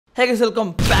Hey guys,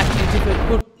 welcome back to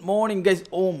Good morning guys.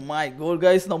 Oh my god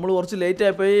guys, നമ്മൾ കുറച്ച് late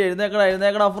ആയി പോയി.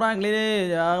 എഴുന്നേക്കടാ ഫ്രാങ്ക്ലിനെ.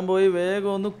 ഞാൻ പോയി വേഗം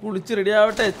ഒന്ന് കുളിച്ച് റെഡി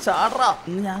ആവട്ടെ. ചാടറാ.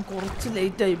 ഇന്ന് ഞാൻ കുറച്ച്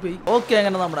ലേറ്റ് ആയി പോയി. ഓക്കെ,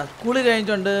 അങ്ങനെ നമ്മുടെ കുളി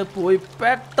കഴിഞ്ഞിട്ടുണ്ട്. പോയി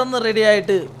പെട്ടെന്ന് റെഡി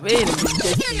ആയിട്ട്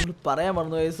പറയാൻ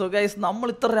പറഞ്ഞു ഗൈസ്. സോ ഗൈസ്, നമ്മൾ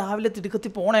ഇത്ര രാവിലെ തിടുക്കത്തി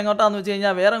പോകണം എങ്ങോട്ടാന്ന് വെച്ച്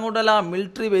കഴിഞ്ഞാൽ വേറെ എങ്ങോട്ടല്ല,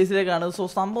 മിലിറ്ററി ബേസിലേക്കാണ്. സോ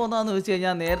സംഭവം എന്താണെന്ന് വെച്ച്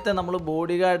കഴിഞ്ഞാൽ നേരത്തെ നമ്മൾ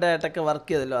ബോഡി ഗാർഡായിട്ടൊക്കെ വർക്ക്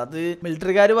ചെയ്തല്ലോ. അത്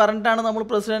മിലിറ്ററിക്കാർ പറഞ്ഞിട്ടാണ് നമ്മൾ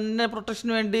പ്രസിഡന്റിന്റെ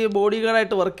പ്രൊട്ടക്ഷന് വേണ്ടി ബോഡി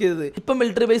ഗാർഡായിട്ട് വർക്ക് ചെയ്തത്. ഇപ്പം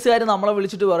മിലിറ്ററി ബേസുകാർ നമ്മളെ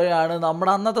വിളിച്ചിട്ട് പറയുകയാണ്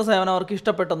നമ്മുടെ അന്നത്തെ സേവനം അവർക്ക്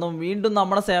ഇഷ്ടപ്പെട്ടെന്നും വീണ്ടും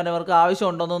നമ്മുടെ സേവനം അവർക്ക്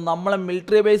ആവശ്യമുണ്ടെന്നും നമ്മളെ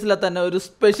മിലിറ്ററി ബേസിലെ തന്നെ ഒരു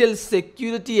സ്പെഷ്യൽ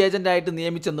സെക്യൂരിറ്റി ഏജന്റ് ആയിട്ട്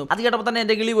നിയമിച്ചെന്നും. അത് കേട്ടപ്പോൾ തന്നെ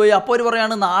എൻ്റെ കിളി പോയി. അപ്പോൾ അവർ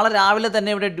പറയാണ് നാളെ രാവിലെ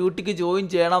തന്നെ ഇവിടെ ഡ്യൂട്ടിക്ക് ജോയിൻ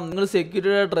ചെയ്യണം, നിങ്ങൾ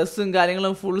സെക്യൂരിറ്റിയുടെ ഡ്രസ്സും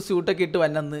കാര്യങ്ങളും ഫുൾ സ്യൂട്ടൊക്കെ ഇട്ട്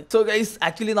വന്നെന്ന്. സോ ഗൈസ്,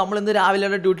 ആക്ച്വലി നമ്മൾ ഇന്ന് രാവിലെ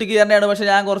ഇവിടെ ഡ്യൂട്ടിക്ക് കയറേണ്ടതാണ്. പക്ഷേ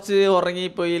ഞാൻ കുറച്ച്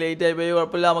ഉറങ്ങിപ്പോയി, ലേറ്റ് ആയി പോയി.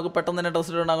 കുഴപ്പമില്ല, നമുക്ക് പെട്ടെന്ന് തന്നെ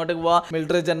ഡ്രസ് ഇട്ടുണ്ട് അങ്ങോട്ട് പോവാം.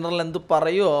 മിലിറ്ററി ജനറൽ എന്ത്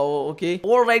പറയുമോ? ഓക്കെ,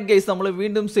 ഓൾ റൈറ്റ് ഗൈസ്, നമ്മൾ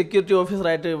വീണ്ടും സെക്യൂരിറ്റി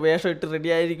ഓഫീസറായിട്ട് വേഷം ഇട്ട്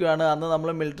റെഡി ആയിരിക്കുകയാണ്. അന്ന്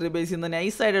നമ്മൾ മിലിറ്ററി ബേസിൽ നിന്ന്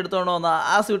നൈസായിട്ട് എടുത്തോണ്ട് വന്ന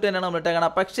ആ സ്യൂട്ട് തന്നെയാണ് നമ്മൾ ഇട്ടേക്കണം.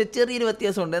 പക്ഷേ ചെറിയൊരു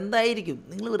വ്യത്യാസമുണ്ട്. എന്തായിരിക്കും?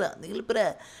 നിങ്ങൾ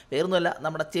വേറൊന്നുമല്ല,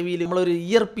 നമ്മുടെ ചെവിയിൽ നമ്മളൊരു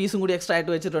ഇയർ പീസും കൂടി എക്സ്ട്രാ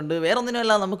ആയിട്ട് വെച്ചിട്ടുണ്ട്.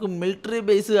 വേറൊന്നിനുമല്ല, നമുക്ക് മിലിറ്ററി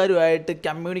ബേസുകാരുമായിട്ട്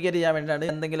കമ്മ്യൂണിക്കേറ്റ് ചെയ്യാൻ വേണ്ടിയിട്ടാണ്.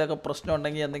 എന്തെങ്കിലുമൊക്കെ പ്രശ്നം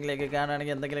ഉണ്ടെങ്കിൽ, എന്തെങ്കിലുമൊക്കെ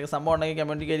കാണുകയാണെങ്കിൽ, എന്തെങ്കിലുമൊക്കെ സംഭവം ഉണ്ടെങ്കിൽ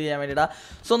കമ്മ്യൂണിക്കേറ്റ് ചെയ്യാൻ വേണ്ടിയിട്ടാണ്.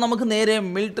 സോ നമുക്ക് നേരെ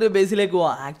മിലിറ്ററി ബേസിലേക്ക്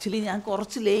പോവാം. ആക്ച്വലി ഞാൻ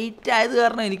കുറച്ച് ലേറ്റ് ആയത്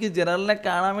കാരണം എനിക്ക് ജനറലിനെ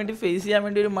കാണാൻ വേണ്ടി ഫേസ് ചെയ്യാൻ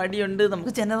വേണ്ടി ഒരു മടിയുണ്ട്.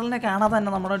 നമുക്ക് ജനറലിനെ കാണാതെ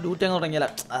തന്നെ നമ്മുടെ ഡ്യൂട്ടി അങ്ങ് തുടങ്ങിയാൽ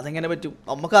അതെങ്ങനെ പറ്റും?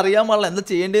 നമുക്ക് അറിയാൻ പാടില്ല, എന്താ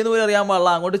ചെയ്യേണ്ടതെന്ന് പോലും അറിയാൻ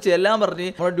പാടില്ല. അങ്ങോട്ട് ചെല്ലാൻ പറഞ്ഞ്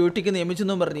നമ്മുടെ ഡ്യൂട്ടിക്ക്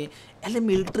നിയമിച്ചെന്നും പറഞ്ഞ്. അല്ല,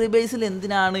 മിലിറ്ററി ബേസിൽ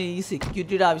എന്തിനാണ് ഈ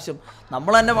സെക്യൂരിറ്റിയുടെ ആവശ്യം?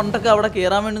 നമ്മൾ തന്നെ പണ്ടൊക്കെ അവിടെ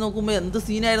കയറാൻ വേണ്ടി നോക്കുമ്പോൾ എന്ത്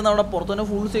സീനായിരുന്നു. അവിടെ പുറത്തു തന്നെ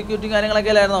ഫുൾ സെക്യൂരിറ്റി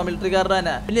കാര്യങ്ങളൊക്കെ അല്ലായിരുന്നു മിലിറ്ററിക്കാരുടെ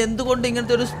തന്നെ. പിന്നെ എന്തുകൊണ്ട്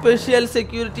ഇങ്ങനത്തെ ഒരു സ്പെഷ്യൽ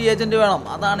സെക്യൂരിറ്റി ഏജന്റ് വേണം?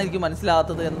 അതാണ് എനിക്ക്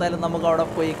മനസ്സിലാകാത്തത്. എന്തായാലും നമുക്ക് അവിടെ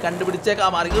പോയി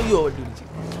കണ്ടുപിടിച്ചേക്കാം. അറിയോ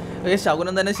പിടിച്ച്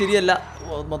ശകുനം തന്നെ ശരിയല്ല.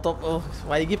 മൊത്തം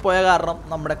വൈകിപ്പോയ കാരണം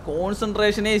നമ്മുടെ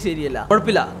കോൺസെൻട്രേഷനേ ശരിയല്ല.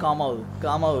 കുഴപ്പമില്ല,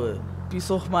 കാമാവ്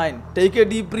piece of mind, take A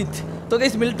deep breath. So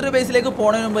guys, military ബേസിലേക്ക്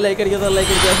പോകുന്നതിന് മുമ്പ് ലൈക്ക് അടിക്കുക,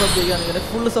 സബ് ചെയ്യുക, നിങ്ങളുടെ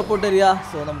ഫുൾ സപ്പോർട്ട് തരിക.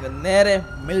 സോ നമുക്ക് നേരെ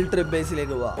മിലിറ്ററി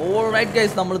ബേസിലേക്ക് പോവാം. ഓൾ റൈറ്റ്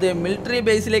ഗൈസ്, നമ്മളിത് മിലിറ്ററി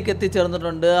ബേസിലേക്ക്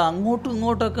എത്തിച്ചേർന്നിട്ടുണ്ട്. അങ്ങോട്ടും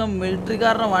ഇങ്ങോട്ടൊക്കെ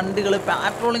മിലിറ്ററിക്കാരുടെ വണ്ടികൾ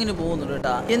പാട്രോളിങ്ങിന് പോകുന്നുണ്ട്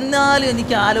കേട്ടോ. എന്നാലും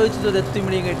എനിക്ക് ആലോചിച്ചിട്ട് ഒരു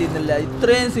എത്തിമിടിയും കിട്ടിയിരുന്നില്ല.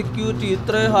 ഇത്രയും സെക്യൂരിറ്റി,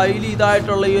 ഇത്രയും ഹൈലി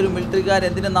ഇതായിട്ടുള്ള ഈ ഒരു മിലിറ്ററിക്കാർ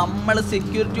എന്തിനാ നമ്മൾ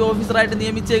സെക്യൂരിറ്റി ഓഫീസറായിട്ട്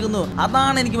നിയമിച്ചേക്കുന്നു?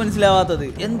 അതാണ് എനിക്ക് മനസ്സിലാവാത്തത്.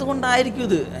 എന്തുകൊണ്ടായിരിക്കും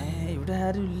ഇത്? ഇവിടെ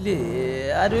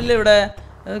ആരുമില്ലേ ഇവിടെ?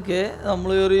 ഓക്കെ,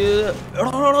 നമ്മൾ ഒരു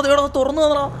തുറന്നു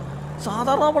തന്നോ.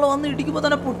 സാധാരണ നമ്മൾ വന്ന് ഇടിക്കുമ്പോൾ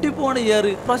തന്നെ പൊട്ടിപ്പോവാണ് ഇയർ.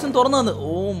 പ്രാവശ്യം തുറന്നു തന്നു.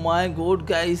 ഓ മൈ ഗോഡ്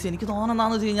ഗൈസ്, എനിക്ക്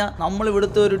തോന്നുന്നതെന്ന് വെച്ച് കഴിഞ്ഞാൽ നമ്മൾ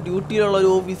ഇവിടുത്തെ ഒരു ഡ്യൂട്ടിയിലുള്ള ഒരു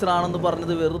ഓഫീസറാണെന്ന്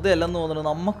പറഞ്ഞത് വെറുതെ അല്ലെന്ന് തോന്നുന്നു.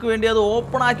 നമുക്ക് വേണ്ടി അത്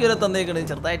ഓപ്പൺ ആക്കി വരെ തന്നേക്കണേ,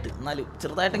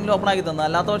 ചെറുതായിട്ടെങ്കിലും ഓപ്പൺ ആക്കി തന്നെ.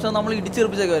 അല്ലാത്ത പക്ഷം നമ്മൾ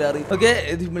ഇടിച്ചെറുപ്പിച്ചൊക്കെ വരാറ്. ഓക്കെ,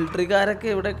 ഇത് മിലിറ്ററിക്കാരൊക്കെ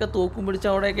ഇവിടെയൊക്കെ തോക്കും പിടിച്ച്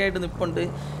അവിടെയൊക്കെ ആയിട്ട് നിൽപ്പുണ്ട്.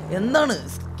 എന്താണ്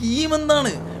സ്കീം?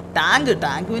 എന്താണ്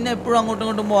ടാങ്ക് പിന്നെ എപ്പോഴും അങ്ങോട്ടും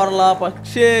ഇങ്ങോട്ടും പോകാറില്ല.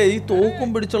 പക്ഷേ ഈ തോക്കും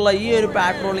പിടിച്ചുള്ള ഈ ഒരു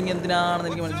പാട്രോളിങ് എന്തിനാണെന്ന്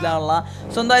എനിക്ക് മനസ്സിലാവില്ല.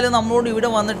 സോ എന്തായാലും നമ്മളോട് ഇവിടെ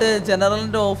വന്നിട്ട്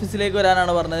ജനറലിൻ്റെ ഓഫീസിലേക്ക്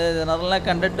വരാനാണ് പറഞ്ഞത്. ജനറലിനെ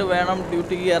കണ്ടിട്ട് വേണം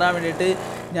ഡ്യൂട്ടിക്ക് കയറാൻ വേണ്ടിയിട്ട്.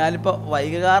 ഞാനിപ്പോൾ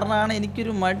വൈകുകാരനാണ്,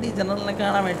 എനിക്കൊരു മടി ജനറലിനെ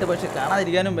കാണാൻ വേണ്ടിയിട്ട്. പക്ഷെ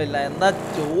കാണാതിരിക്കാനും പറ്റില്ല. എന്താ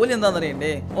ജോലി എന്താണെന്ന്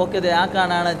അറിയണ്ടേ? ഓക്കെ, ഇത് ആ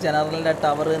കാണാണ് ജനറലിൻ്റെ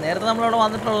ടവർ. നേരത്തെ നമ്മളവിടെ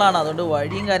വന്നിട്ടുള്ളതാണ്, അതുകൊണ്ട്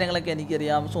വഴിയും കാര്യങ്ങളൊക്കെ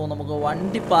എനിക്കറിയാം. സോ നമുക്ക്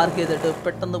വണ്ടി പാർക്ക് ചെയ്തിട്ട്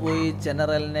പെട്ടെന്ന് പോയി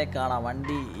ജനറലിനെ കാണാം.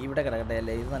 വണ്ടി ഇവിടെ കിടക്കട്ടെ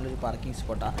അല്ലേ, ഇത് നല്ലൊരു പാർക്കിംഗ്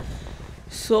സ്പോട്ടാണ്.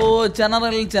 സോ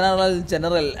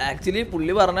ജനറൽ ആക്ച്വലി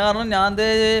പുള്ളി പറഞ്ഞ കാരണം ഞാൻ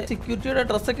സെക്യൂരിറ്റിയുടെ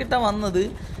ഡ്രസ്സൊക്കെ ഇട്ടാണ് വന്നത്.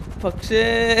 പക്ഷേ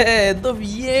എന്തോ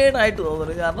വിയേഡായിട്ട്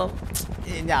തോന്നുന്നു. കാരണം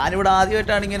ഞാനിവിടെ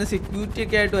ആദ്യമായിട്ടാണ് ഇങ്ങനെ സെക്യൂരിറ്റി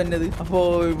ഒക്കെ ആയിട്ട് വന്നത്. അപ്പോൾ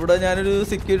ഇവിടെ ഞാനൊരു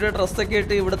സെക്യൂരിറ്റി ഡ്രസ്സൊക്കെ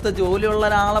ഇട്ട് ഇവിടുത്തെ ജോലിയുള്ള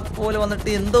ഒരാളെ പോലെ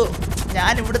വന്നിട്ട് എന്തോ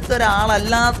ഞാൻ ഇവിടുത്തെ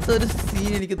ഒരാളല്ലാത്തൊരു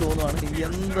സീൻ എനിക്ക് തോന്നുവാണ്.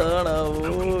 എന്താണ്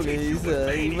ഗൈസ്,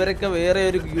 ഇവരൊക്കെ വേറെ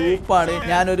ഒരു ഗ്രൂപ്പാണ്,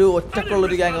 ഞാനൊരു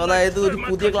ഒറ്റക്കുള്ളൊരു ഗ്യാങ്. അതായത് ഒരു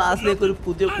പുതിയ ക്ലാസ്സിലേക്ക് ഒരു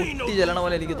പുതിയ കുട്ടി ചെല്ലണ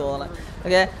പോലെ എനിക്ക് തോന്നണം.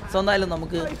 ഓക്കെ, സോ എന്തായാലും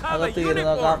നമുക്ക് അകത്ത് കയറി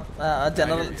നോക്കാം.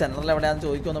 ജനറൽ എവിടെയാണെന്ന്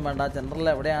ചോദിക്കൊന്നും വേണ്ട, ജനറൽ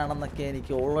എവിടെയാണെന്നൊക്കെ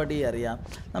എനിക്ക് ഓൾറെഡി അറിയാം.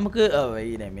 നമുക്ക്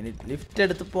മിനിറ്റ് ലിഫ്റ്റ്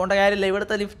എടുത്ത് പോകേണ്ട കാര്യമില്ല.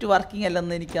 ഇവിടുത്തെ ലിഫ്റ്റ് വർക്കിംഗ്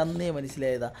അല്ലെന്ന് എനിക്ക് അന്നേ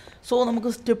മനസ്സിലായതാണ്. സോ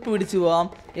നമുക്ക് സ്റ്റെപ്പ് പിടിച്ച് പോവാം.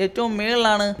 ഏറ്റവും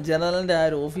മേളിലാണ് ജനറലിൻ്റെ ആ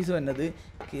ഒരു ഓഫീസ് വന്നത്.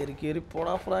 കയറി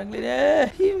പോടാ ഫ്രാങ്ക്ലിനെ.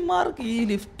 ഈ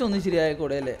ലിഫ്റ്റ് ഒന്ന്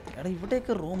ശരിയായിക്കൂടെ അല്ലേ? എടാ,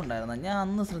 ഇവിടെയൊക്കെ റൂം ഉണ്ടായിരുന്ന ഞാൻ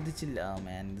അന്ന് ശ്രദ്ധിച്ചില്ല.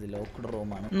 മാൻ, ഇത് ലോക്ക്ഡ്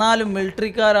റൂമാണ്. എന്നാലും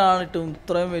മിലിറ്ററിക്കാരാണിട്ടും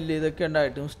ഇത്രയും വലിയ ഇതൊക്കെ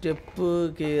ഉണ്ടായിട്ടും സ്റ്റെപ്പ്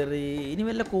കയറി. ഇനി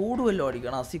വല്ല കോഡ് വല്ലതും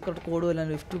അടിക്കണം, സീക്രട്ട് കോഡ് വല്ലതും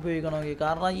ലിഫ്റ്റ് ഉപയോഗിക്കണമെങ്കിൽ.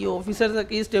 കാരണം ഈ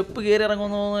ഓഫീസേഴ്സൊക്കെ ഈ സ്റ്റെപ്പ് കയറി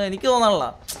ഇറങ്ങുമെന്ന് എനിക്ക് തോന്നാനുള്ള.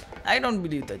 I don't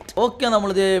believe that. Okay,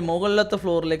 നമ്മളിത് മുകളിലത്തെ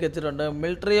ഫ്ലോറിലേക്ക് എത്തിയിട്ടുണ്ട്.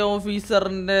 മിലിറ്ററി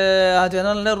ഓഫീസറിൻ്റെ ആ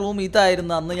ജനറലിൻ്റെ റൂം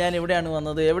ഇതായിരുന്നു. അന്ന് ഞാൻ എവിടെയാണ്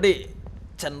വന്നത്? എവിടെ?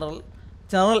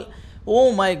 General oh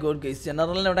my God guys,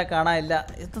 ജനറലിനെ ഇവിടെ കാണാനില്ല.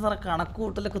 എത്ര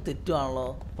കണക്കൂട്ടലൊക്കെ തെറ്റുവാണല്ലോ.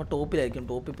 അപ്പോൾ ടോപ്പിലായിരിക്കും,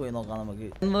 ടോപ്പിൽ പോയി നോക്കാം നമുക്ക്.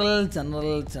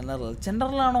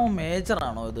 ജനറലാണോ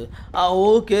മേജറാണോ ഇത്? ആ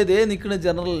ഓക്കെ, ദേ നിൽക്കണ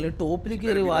ജനറൽ. ടോപ്പിൽ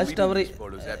കയറി watch tower.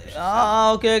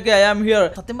 Okay, I am here.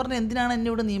 സത്യം പറഞ്ഞാൽ എന്തിനാണ് എന്നെ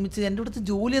ഇവിടെ നിയമിച്ചത്? എൻ്റെ ഇവിടുത്തെ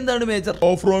ജോലി എന്താണ് മേജർ?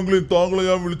 ഫ്രാങ്ക്ലിൻ, താങ്കളെ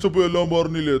ഞാൻ വിളിച്ചപ്പോൾ എല്ലാം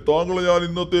പറഞ്ഞില്ലേ? താങ്കളെ ഞാൻ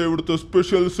ഇന്നത്തെ ഇവിടുത്തെ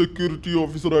സ്പെഷ്യൽ സെക്യൂരിറ്റി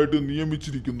ഓഫീസറായിട്ട്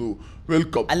നിയമിച്ചിരിക്കുന്നു.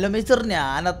 വെൽക്കം. അല്ല മിസ്റ്റർ,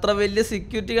 ഞാൻ അത്ര വലിയ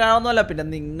സെക്യൂരിറ്റി കാണുന്നല്ല. പിന്നെ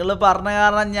നിങ്ങൾ പറഞ്ഞ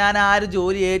കാരണം ഞാൻ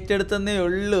ജോലി ഏറ്റെടുത്തന്നേ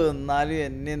ഉള്ളൂ. എന്നാലും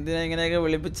എന്നെ എന്തിനാ ഇങ്ങനെയൊക്കെ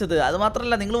വിളിപ്പിച്ചത്? അത്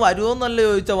മാത്രമല്ല, നിങ്ങൾ വരുമോന്നല്ലേ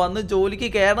ചോദിച്ചോ? വന്ന് ജോലിക്ക്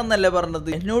കയറണമെന്നല്ലേ പറഞ്ഞത്?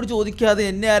 എന്നോട് ചോദിക്കാതെ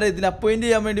എന്നെ ആരാ ഇതിൽ അപ്പോയിന്റ്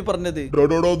ചെയ്യാൻ വേണ്ടി പറഞ്ഞത്?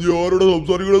 നീ ആരോട്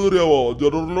സംസാരിക്കണെന്ന് അറിയാവോ?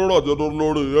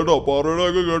 ജനറലോട് കേട്ടോ,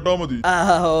 പറയണൊക്കെ കേട്ടാ മതി.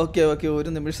 ഓക്കെ ഓക്കെ, ഒരു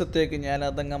നിമിഷത്തേക്ക് ഞാൻ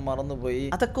അതങ്ങ് മറന്നുപോയി.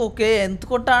 അതൊക്കെ ഓക്കെ.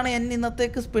 എന്തുകൊണ്ടാണ് എന്നെ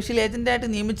ഇന്നത്തേക്ക് സ്പെഷ്യൽ ഏജന്റ് ആയിട്ട്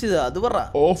നിയമിച്ചത്? അത് പറ.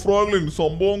 ഫ്രാങ്ക്ലിൻ,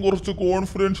 സംഭവം കുറച്ച്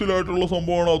കോൺഫിഡൻഷ്യൽ ആയിട്ടുള്ള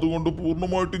സംഭവമാണ്. അതുകൊണ്ട്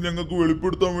പൂർണ്ണമായിട്ട് ഞങ്ങൾക്ക്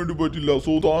വെളിപ്പെടുത്താൻ വേണ്ടി പറ്റില്ല.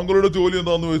 സോ താങ്കളുടെ ജോലി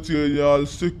എന്താന്ന് വെച്ച് കഴിഞ്ഞാൽ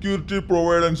സെക്യൂരിറ്റി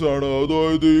പ്രൊവൈഡൻസ് ആണ്.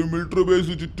 അതായത് ഈ മിലിറ്ററി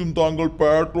ബേസ് ചുറ്റും താങ്കൾ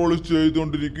പാട്രോൾ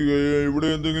ചെയ്തുകൊണ്ടിരിക്കുകയും ഇവിടെ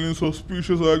എന്തെങ്കിലും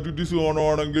സസ്പീഷ്യസ് ആക്ടിവിറ്റീസ്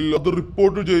കാണുവാണെങ്കിൽ അത്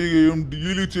റിപ്പോർട്ട് ചെയ്യുകയും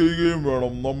ഡീൽ ചെയ്യുകയും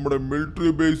വേണം. നമ്മുടെ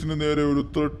മിലിറ്ററി ബേസിന് നേരെ ഒരു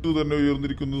ത്രെട്ട് തന്നെ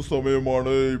ഉയർന്നിരിക്കുന്ന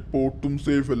സമയമാണ്. ഇപ്പോൾ ഒട്ടും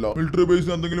സേഫ് അല്ല. മിലിറ്ററി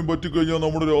ബേസിന് എന്തെങ്കിലും പറ്റിക്കഴിഞ്ഞാൽ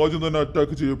നമ്മുടെ രാജ്യം തന്നെ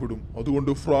അറ്റാക്ക് ചെയ്യപ്പെടും.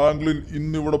 അതുകൊണ്ട് ഫ്രാങ്ക്ലിൻ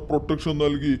ഇന്ന് ഇവിടെ പ്രൊട്ടക്ഷൻ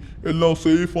നൽകി എല്ലാം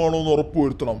സേഫ് ആണോ എന്ന്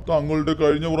ഉറപ്പുവരുത്തണം. താങ്കളുടെ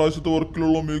കഴിഞ്ഞ പ്രാവശ്യത്തെ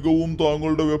വർക്കിലുള്ള മികവും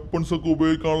താങ്കളുടെ വെപ്പൺസ് ഒക്കെ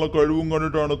ഉപയോഗിക്കാനുള്ള കഴിവും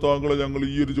കണ്ടിട്ടാണ് താങ്കളെ ഞങ്ങൾ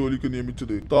ഈ ഒരു ജോലിക്ക്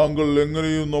നിയമിച്ചത്. താങ്കൾ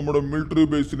എങ്ങനെയും നമ്മുടെ മിലിറ്ററി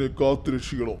ബേസിനെ കാത്തു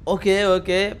രക്ഷിക്കണം. ഓക്കെ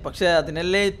ഓക്കെ, പക്ഷെ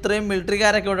അതിനല്ലേ ഇത്രയും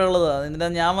മിലിറ്ററിക്കാരൊക്കെ ഇവിടെ ഉള്ളത്? അതിനാ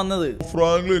ഞാൻ വന്നത്.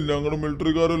 ഫ്രാങ്ക്ലിൻ, ഞങ്ങളുടെ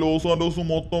മിലിറ്ററിക്കാര് ലോസ് ആൻഡോസ്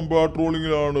മൊത്തം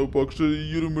പാട്രോളിങ്ങിലാണ്. പക്ഷെ ഈ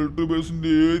ഒരു മിലിറ്ററി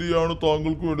ബേസിന്റെ ഏരിയ ആണ്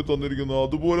താങ്കൾക്ക് വേണ്ടി തന്നിരിക്കുന്നത്.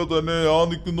 അതുപോലെ തന്നെ ആ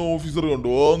നിൽക്കുന്ന ഓഫീസർ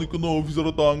കണ്ടോ? ആ നിൽക്കുന്ന ഓഫീസർ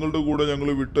താങ്കളുടെ കൂടെ ഞങ്ങൾ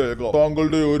വിട്ടേക്കാം,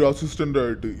 താങ്കളുടെ ഒരു അസിസ്റ്റന്റ്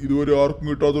ആയിട്ട്. ഇതുവരെ ആർക്കും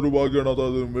കിട്ടാത്തൊരു ഭാഗ്യമാണ്.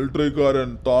 അതായത് മിലിറ്ററിക്കാരൻ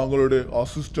താങ്കളുടെ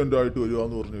അസിസ്റ്റന്റ് ആയിട്ട് വരിക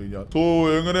എന്ന് പറഞ്ഞു കഴിഞ്ഞാൽ. സോ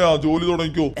എങ്ങനെയാ ജോലി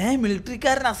തുടങ്ങിക്കോ?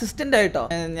 മിലിറ്ററിക്കാരൻ അസിസ്റ്റന്റ് ആയിട്ടോ?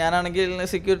 ഞാനാണെങ്കിൽ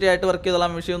സെക്യൂരിറ്റി ആയിട്ട് വർക്ക്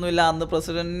ചെയ്തോളാം, വിഷയമൊന്നുമില്ല. അന്ന്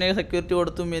പ്രസിഡന്റിന് സെക്യൂരിറ്റി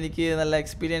കൊടുത്തും എനിക്ക് നല്ല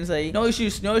എക്സ്പീരിയൻസ് ആയി. നോ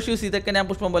ഇഷ്യൂസ്, ഇതൊക്കെ ഞാൻ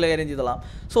പുഷ്പം പോലെ കാര്യം ചെയ്തോളാം.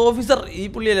 സോ ഓഫീസർ, ഈ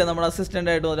പുള്ളിയല്ലേ നമ്മുടെ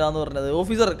അസിസ്റ്റന്റ് ആയിട്ട് വരാന്ന് പറഞ്ഞത്?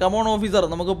 ഓഫീസർ, കമോൺ ഓഫീസർ,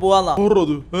 നമുക്ക് പോവാന്നാ.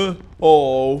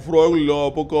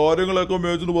 അപ്പൊ കാര്യങ്ങളൊക്കെ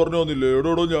മേച്ചിട്ട് പറഞ്ഞു തന്നില്ലേ?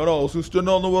 എടോ, ഞാൻ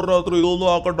അസിസ്റ്റന്റ് ആന്ന് പറഞ്ഞ അത്ര ഇതൊന്നും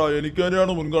ആക്കണ്ട, എനിക്ക്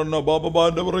തന്നെയാണ് മുൻഗണന.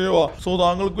 ബാബാന്റെ പറയുക. സോ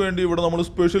താങ്കൾക്ക് വേണ്ടി ഇവിടെ നമ്മൾ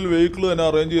സ്പെഷ്യൽ വെഹിക്കിൾ തന്നെ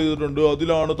അറേഞ്ച് ചെയ്തിട്ടുണ്ട്.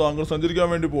 അതിലാണ് താങ്കൾ സഞ്ചരിക്കാൻ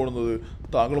വേണ്ടി പോകുന്നത്.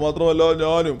 താങ്കൾ മാത്രമല്ല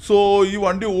ഞാനും. സോ ഈ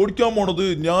വണ്ടി ഓടിക്കാൻ പോണത്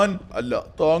ഞാൻ അല്ല,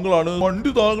 താങ്കളാണ്.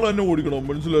 വണ്ടി താങ്കൾ തന്നെ ഓടിക്കണം,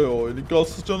 മനസ്സിലായോ? എനിക്ക്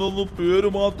അസിസ്റ്റന്റ് ഒന്നും പേര്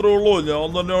മാത്രമേ ഉള്ളൂ, ഞാൻ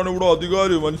തന്നെയാണ് ഇവിടെ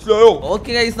അധികാരി, മനസ്സിലായോ?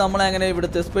 ഓക്കെ ഗൈസ്, നമ്മളെ അങ്ങനെ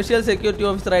ഇവിടുത്തെ സ്പെഷ്യൽ സെക്യൂരിറ്റി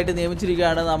ഓഫീസർ ആയിട്ട്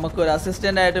നിയമിച്ചിരിക്കുകയാണ്. നമുക്ക് ഒരു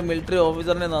അസിസ്റ്റന്റ് ആയിട്ട് മിലിറ്ററി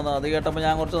ഓഫീസറിനെ തന്നു. അത് കേട്ടപ്പോൾ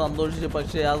ഞാൻ കുറച്ച് സന്തോഷിച്ചു.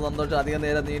 പക്ഷേ ആ സന്തോഷം അധികം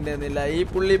നേരം നീണ്ടുന്നില്ല. ഈ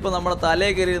പുള്ളി ഇപ്പൊ നമ്മുടെ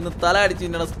തലയിൽ കയറി ഇരുന്ന് തല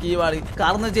അടിച്ചിട്ടുള്ള സ്കീമാണ്.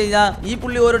 കാരണം എന്ന് വെച്ച് കഴിഞ്ഞാൽ ഈ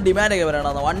പുള്ളി ഓരോ ഡിമാൻഡൊക്കെ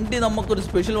പറയണം. വണ്ടി നമുക്കൊരു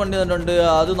സ്പെഷ്യൽ വണ്ടി തന്നിട്ടുണ്ട്,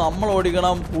 അത് നമ്മൾ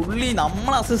ഓടിക്കണം. പുള്ളി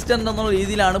നമ്മളെ അസിസ്റ്റന്റ് എന്നുള്ള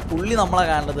രീതിയിലാണ് പുള്ളി നമ്മളെ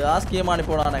കാണുന്നത്. ആ സ്കീമാണ്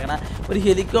ഇപ്പോൾ നടക്കണേ. ഒരു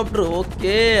ഹെലികോപ്റ്റർ,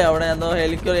 ഓക്കെ, അവിടെ എന്തോ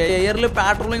എയറിൽ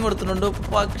പാട്രോളിങ് കൊടുത്തിട്ടുണ്ട്.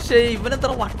 പക്ഷേ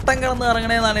ഇവനെത്ര വട്ടം കിടന്ന്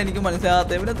ഇറങ്ങണേന്നാണ് എനിക്ക്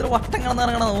മനസ്സിലാകാത്തത്. ഇവനെത്ര വട്ടം കിടന്ന്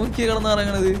ഇറങ്ങണം, നോക്കി കിടന്ന്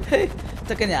ഇറങ്ങണത്.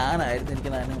 ഇതൊക്കെ ഞാനായിരുന്നു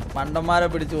എനിക്ക് മണ്ടന്മാരെ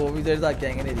പിടിച്ച് ഓഫീസേഴ്സ് ആക്കി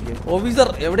എങ്ങനെ ഇരിക്കും? ഓഫീസർ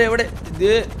എവിടെ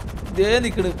ഇതേ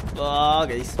നിൽക്കണ്.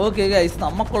 ഓക്കെ ഗൈസ്,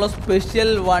 നമുക്കുള്ള സ്പെഷ്യൽ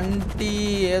വണ്ടി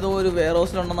ഏതോ ഒരു വെയർ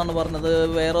ഹൗസിലുണ്ടെന്നാണ് പറഞ്ഞത്.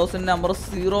 വെയർ ഹൗസിന്റെ നമ്പർ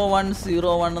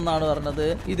 0101 എന്നാണ് പറഞ്ഞത്.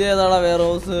 ഇതേതാണ് വെയർ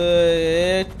ഹൗസ്?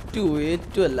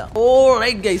 A2 അല്ല. ഓ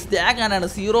റൈറ്റ് ഗൈസ്, കാണാണ്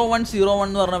 0101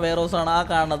 എന്ന് പറഞ്ഞ വെയർ ഹൗസ് ആണ് ആ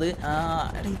കാണുന്നത്.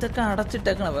 ഇതൊക്കെ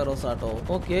അടച്ചിട്ടേക്കണ വെയർ ഹൗസ് ആട്ടോ.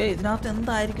 ഓക്കെ, ഇതിനകത്ത്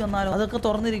എന്തായിരിക്കും എന്നാലും? അതൊക്കെ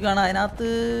തുറന്നിരിക്കുകയാണ്.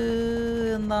 അതിനകത്ത്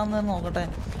എന്താന്ന് നോക്കട്ടെ.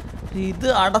 ഇത്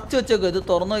അടച്ചു വെച്ചേക്കും. ഇത്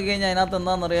തുറന്നു നോക്കി കഴിഞ്ഞാൽ അതിനകത്ത്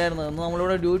എന്താണെന്ന് അറിയാമായിരുന്നു.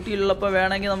 നമ്മളിവിടെ ഡ്യൂട്ടി ഉള്ളപ്പോൾ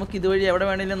വേണമെങ്കിൽ നമുക്ക് ഇതുവഴി എവിടെ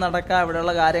വേണമെങ്കിലും നടക്കാം.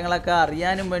 ഇവിടെയുള്ള കാര്യങ്ങളൊക്കെ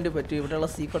അറിയാനും വേണ്ടി പറ്റും. ഇവിടെയുള്ള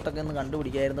സീക്രട്ടൊക്കെ ഒന്ന്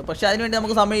കണ്ടുപിടിക്കായിരുന്നു. പക്ഷെ അതിനുവേണ്ടി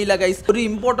നമുക്ക് സമയമില്ല ഗൈസ്. ഒരു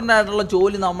ഇമ്പോർട്ടൻ്റ് ആയിട്ടുള്ള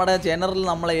ജോലി നമ്മുടെ ജനറൽ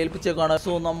നമ്മളെ ഏൽപ്പിച്ചേക്കാണ്.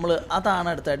 സോ നമ്മൾ അതാണ്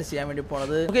അടുത്തായിട്ട് ചെയ്യാൻ വേണ്ടി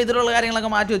പോണത്. ഓക്കെ, ഇതിലുള്ള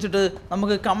കാര്യങ്ങളൊക്കെ മാറ്റി വെച്ചിട്ട്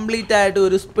നമുക്ക് കംപ്ലീറ്റ് ആയിട്ട്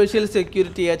ഒരു സ്പെഷ്യൽ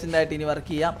സെക്യൂരിറ്റി ഏജന്റ് ആയിട്ട് ഇനി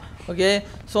വർക്ക് ചെയ്യാം. ഓക്കെ,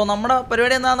 സോ നമ്മുടെ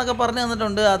പരിപാടി എന്താണെന്നൊക്കെ പറഞ്ഞു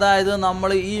തന്നിട്ടുണ്ട്. അതായത് നമ്മൾ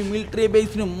ഈ മിലിറ്ററി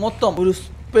ബേസിന് മൊത്തം ഒരു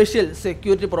സ്പെഷ്യൽ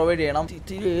സെക്യൂരിറ്റി പ്രൊവൈഡ് ചെയ്യണം.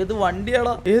 ഏത്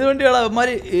വണ്ടിയാണോ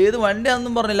അവന്മാര്? ഏത്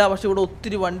വണ്ടിയാണെന്നും പറഞ്ഞില്ല. പക്ഷെ ഇവിടെ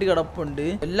ഒത്തിരി വണ്ടി കിടപ്പുണ്ട്.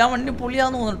 എല്ലാ വണ്ടിയും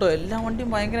പൊളിയാന്ന് തോന്നിട്ടോ. എല്ലാ വണ്ടിയും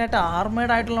ഭയങ്കരമായിട്ട്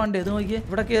ആർമേഡ് ആയിട്ടുള്ള വണ്ടി. ഇത് നോക്കിയേ,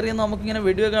 ഇവിടെ കയറിയാൽ നമുക്ക് ഇങ്ങനെ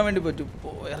വെടിവെക്കാൻ വേണ്ടി പറ്റും.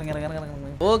 ഇറങ്ങി.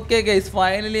 ഓക്കെ ഗൈസ്,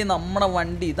 ഫൈനലി നമ്മുടെ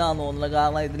വണ്ടി ഇതാന്ന് തോന്നുന്നത്.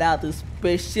 കാരണം ഇതിനകത്ത്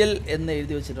സ്പെഷ്യൽ എന്ന്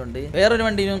എഴുതി വെച്ചിട്ടുണ്ട്. വേറൊരു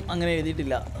വണ്ടിയും അങ്ങനെ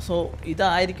എഴുതിയിട്ടില്ല. സോ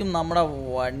ഇതായിരിക്കും നമ്മുടെ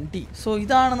വണ്ടി. സോ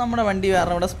ഇതാണ് നമ്മുടെ വണ്ടി.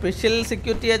 കാരണം ഇവിടെ സ്പെഷ്യൽ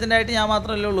സെക്യൂരിറ്റി ഏജന്റ് ആയിട്ട് ഞാൻ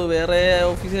മാത്രമല്ലേ ഉള്ളൂ, വേറെ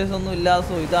ഓഫീസേഴ്സ് ഒന്നും ഇല്ല.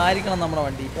 സോ ഇതായിരിക്കണം നമ്മുടെ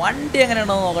വണ്ടി. വണ്ടി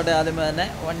എങ്ങനെയാണോ നോക്കട്ടെ ആദ്യമേ തന്നെ.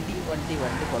 വണ്ടി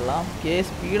കൊള്ളാം.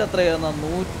 സ്പീഡ് എത്ര കയറുന്ന?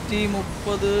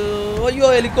 130. അയ്യോ,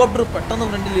 ഹെലികോപ്റ്റർ പെട്ടെന്ന്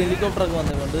ഫ്രണ്ടിൽ ഹെലികോപ്റ്റർ ഒക്കെ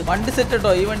വന്നിട്ടുണ്ട്. വണ്ടി സെറ്റ്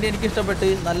കേട്ടോ. ഈ വണ്ടി എനിക്ക് ഇഷ്ടപ്പെട്ട്.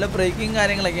 നല്ല ബ്രേക്കിംഗ്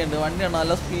കാര്യങ്ങളൊക്കെ ഉണ്ട്. വണ്ടിയാണ്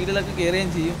നല്ല സ്പീഡിലൊക്കെ കയറുകയും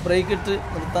ചെയ്യും. ബ്രേക്ക് ഇട്ട്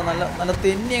നിർത്താൻ നല്ല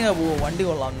തെന്നിയങ്ങ് പോകും. വണ്ടി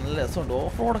കൊള്ളാം, നല്ല രസമുണ്ട്.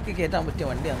 ഓഫ് റോഡൊക്കെ കയറ്റാൻ പറ്റിയ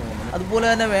വണ്ടിയാണെന്ന് തോന്നുന്നത്. അതുപോലെ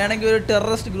തന്നെ വേണമെങ്കിൽ ഒരു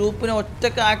ടെററിസ്റ്റ് ഗ്രൂപ്പിനെ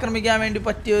ഒറ്റക്ക് ആക്രമിക്കാൻ വേണ്ടി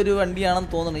പറ്റിയ ഒരു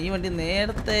വണ്ടിയാണെന്ന് തോന്നുന്നു. ഈ വണ്ടി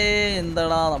നേരത്തെ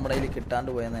എന്താടാ നമ്മുടെ കയ്യിൽ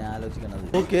കിട്ടാണ്ട് പോയെന്ന് ഞാൻ ആലോചിക്കണത്.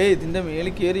 ഓക്കെ, ഇതിന്റെ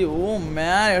മേളിൽ കയറി. ഓ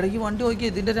മാൻ, ഇടയ്ക്ക് വണ്ടി നോക്കി.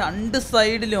 ഇതിന്റെ രണ്ട്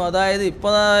സൈഡിലും, അതായത് ഇപ്പൊ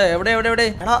എവിടെ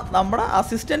എടാ നമ്മുടെ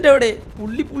അസിസ്റ്റന്റ് എവിടെ?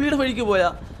 പുള്ളിയുടെ വഴിക്ക് പോയാ?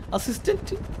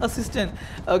 Assistant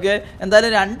okay.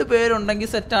 എന്തായാലും 2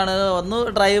 പേരുണ്ടെങ്കിൽ സെറ്റാണ്. ഒന്ന്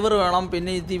ഡ്രൈവർ വേണം,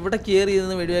 പിന്നെ ഇത് ഇവിടെ കയറി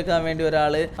ഇരുന്ന് വെടിവെക്കാൻ വേണ്ടി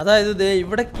ഒരാൾ, അതായത്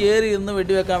ഇവിടെ കയറി ഇരുന്ന്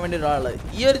വെടിവെക്കാൻ വേണ്ടി ഒരാൾ.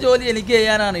 ഈ ഒരു ജോലി എനിക്ക്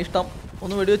ചെയ്യാനാണ് ഇഷ്ടം.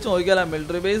 ഒന്ന് വെടിവെച്ച് നോക്കിയാലോ,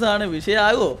 മിലിറ്ററി ബേസ് ആണ്,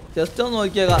 വിഷയമാകുമോ? ജസ്റ്റ് ഒന്ന്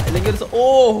നോക്കിയേക്കാം. അല്ലെങ്കിൽ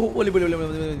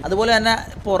അതുപോലെ തന്നെ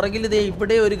പുറകിൽ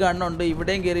ഇവിടെ ഒരു ഗണ്ണുണ്ട്,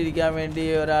 ഇവിടെയും കയറി ഇരിക്കാൻ വേണ്ടി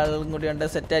ഒരാളും കൂടി ഉണ്ട്,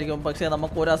 സെറ്റ് ആയിരിക്കും. പക്ഷേ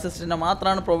നമുക്ക് ഒരു അസിസ്റ്റന്റിനെ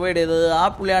മാത്രമാണ് പ്രൊവൈഡ് ചെയ്തത്. ആ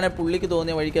പുള്ളിയാണെങ്കിൽ പുള്ളിക്ക്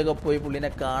തോന്നിയ വഴിക്കൊക്കെ പോയി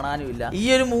പുള്ളിനെ കാണാനുമില്ല. ഈ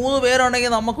ഒരു 3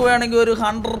 പേരുണ്ടെങ്കിൽ നമുക്ക് വേണമെങ്കിൽ ഒരു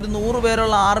 100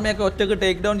 പേരുള്ള ആർമിയൊക്കെ ഒറ്റക്ക്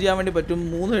ടേക്ക് ഡൗൺ ചെയ്യാൻ വേണ്ടി പറ്റും.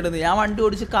 3 സൈഡിൽ നിന്ന് ഞാൻ വണ്ടി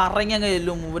ഓടിച്ച് കറങ്ങി അങ്ങ്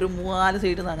ചെല്ലും. ഒരു 4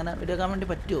 സൈഡിൽ നിന്ന് അങ്ങനെ വെടിവെക്കാൻ വേണ്ടി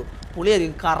പറ്റുമോ?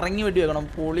 പൊളിയായിരിക്കും, കറങ്ങി വെടി വെക്കണം,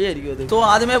 പൊളിയായിരിക്കും അത്. സോ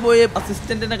ആദ്യമേ പോയി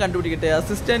അസിസ്റ്റന്റിനെ കണ്ടുപിടിക്കട്ടെ.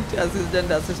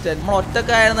 അസിസ്റ്റന്റ് നമ്മൾ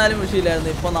ഒറ്റക്കായിരുന്നാലും വിഷയമില്ലായിരുന്നു.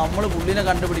 ഇപ്പൊ നമ്മൾ പുള്ളിനെ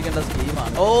കണ്ടുപിടിക്കേണ്ട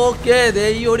സ്കീമാണ്. ഓക്കെ,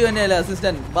 ഈ ഓടി തന്നെയല്ലേ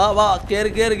അസിസ്റ്റന്റ്. വാ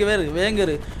കേറി വേഗം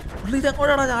കയറി. പുള്ളി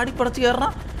ഇതെങ്ങോട്ടാണ് ചാടി പടച്ച് കയറണ?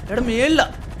 എടാ മേളില്ല.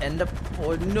 എൻ്റെ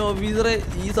പൊന്നു ഓഫീസറെ,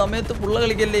 ഈ സമയത്ത് പുള്ള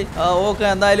കളിക്കല്ലേ. ഓക്കെ,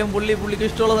 എന്തായാലും പുള്ളിക്ക്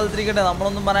ഇഷ്ടമുള്ള സ്ഥലത്തിരിക്കട്ടെ.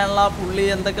 നമ്മളൊന്നും പറയാനുള്ള. പുള്ളി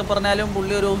എന്തൊക്കെ പറഞ്ഞാലും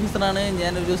പുള്ളി ഒരു ഓഫീസറാണ്,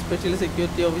 ഞാനൊരു സ്പെഷ്യൽ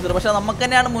സെക്യൂരിറ്റി ഓഫീസർ. പക്ഷെ നമുക്ക്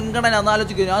തന്നെയാണ് മുൻഗണന.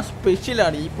 എന്നാലോചിക്കും, ഞാൻ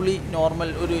സ്പെഷ്യലാണ്, ഈ പുള്ളി നോർമൽ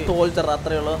ഒരു സോൾജർ,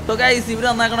 അത്രയേ ഉള്ളൂ. സോ ഗൈസ്, ഇവർ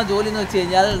നന്നാക്കണ ജോലി എന്ന് വെച്ച്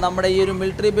കഴിഞ്ഞാൽ നമ്മുടെ ഈ ഒരു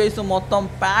മിലിറ്ററി ബേസ് മൊത്തം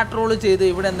പാട്രോൾ ചെയ്ത്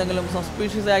ഇവിടെ എന്തെങ്കിലും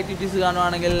സസ്പീഷ്യസ് ആക്ടിവിറ്റീസ്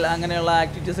കാണുവാണെങ്കിൽ അങ്ങനെയുള്ള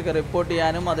ആക്ടിവിറ്റീസ് ഒക്കെ റിപ്പോർട്ട്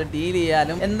ചെയ്യാനും അത് ഡീൽ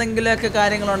ചെയ്യാനും എന്തെങ്കിലുമൊക്കെ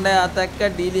കാര്യങ്ങളുണ്ടെങ്കിൽ അതൊക്കെ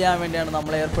ഡീൽ ചെയ്യാൻ വേണ്ടിയാണ്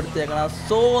നമ്മളെ ഏർപ്പെടുത്തിയേക്കണം.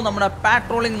 സോ നമ്മുടെ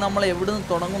പാട്രോളിംഗ് നമ്മൾ എവിടെ നിന്ന്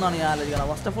തുടങ്ങുമെന്നാണ് ഞാൻ ആലോചിക്കണം.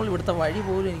 ഫസ്റ്റ് ഓഫ് ഓൾ ഇവിടുത്തെ വഴി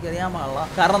പോലും എനിക്കറിയാൻ പാടില്ല.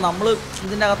 കാരണം നമ്മൾ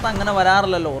ഇതിൻ്റെ അകത്ത് അങ്ങനെ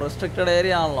വരാറില്ലല്ലോ, റെസ്ട്രിക്റ്റഡ്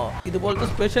ഏരിയ ആണല്ലോ. ഇതുപോലത്തെ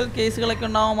സ്പെഷ്യൽ കേസുകളൊക്കെ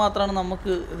ഉണ്ടാവാൻ മാത്രമാണ്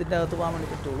നമുക്ക് ഇതിൻ്റെ അകത്ത് പോകാൻ വേണ്ടി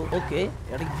പറ്റുള്ളൂ. ഓക്കെ,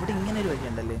 എടാ ഇവിടെ ഇങ്ങനെ ഒരു വഴി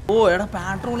ഉണ്ടല്ലേ. എടാ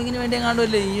പാട്രോളിങ്ങിന് വേണ്ടി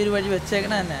എങ്ങാണ്ടുമല്ലേ ഈ ഒരു വഴി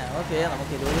വെച്ചേക്കണ തന്നെ. ഓക്കെ,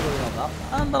 നമുക്ക് ഇതുവഴി പോയി നോക്കാം.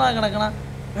 അതെന്താ കിടക്കണ?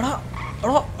 എടാ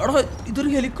ഇതൊരു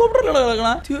ഹെലികോപ്റ്ററിലൂടെ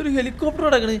കിടക്കണ. ഒരു ഹെലികോപ്റ്റർ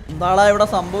കിടക്കണേ. എന്താടാ ഇവിടെ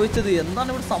സംഭവിച്ചത്? എന്താണ്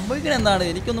ഇവിടെ സംഭവിക്കണത്? എന്താണ്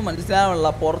എനിക്കൊന്നും മനസ്സിലാവില്ല.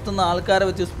 പുറത്തുനിന്ന് ആൾക്കാരെ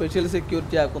വെച്ച് സ്പെഷ്യൽ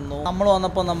സെക്യൂരിറ്റി ആക്കുന്നു. നമ്മൾ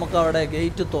വന്നപ്പോൾ നമുക്ക് അവിടെ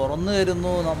ഗേറ്റ് തുറന്നു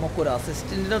തരുന്നു, നമുക്കൊരു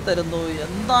അസിസ്റ്റന്റിനെ തരുന്നു.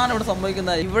 എന്താണ് ഇവിടെ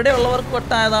സംഭവിക്കുന്നത്? ഇവിടെ ഉള്ളവർക്ക്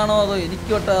ഒട്ടായതാണോ അതോ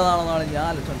എനിക്ക് ഒട്ടായതാണോ എന്നാണ് ഞാൻ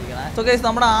ആലോചിച്ചോണ്ടിരിക്കുന്നത്. സോ ഗൈസ്,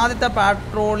 നമ്മുടെ ആദ്യത്തെ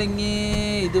പാട്രോളിങ്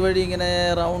ഇതുവഴി ഇങ്ങനെ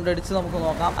റൗണ്ട് അടിച്ച് നമുക്ക്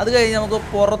നോക്കാം. അത് കഴിഞ്ഞ് നമുക്ക്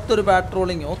പുറത്തൊരു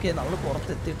പാട്രോളിങ്. ഓക്കെ, നമ്മൾ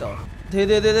പുറത്തെത്തിട്ടോ.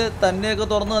 തന്നെയൊക്കെ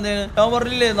തുറന്നു തന്നെ. ഞാൻ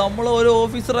പറഞ്ഞില്ലേ, നമ്മൾ ഓരോ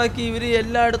ഓഫീസറാക്കി ഇവര്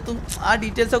എല്ലായിടത്തും ആ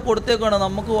ഡീറ്റെയിൽസ് ഒക്കെ കൊടുത്തേക്കാണ്.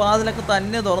 നമുക്ക് വാതിലൊക്കെ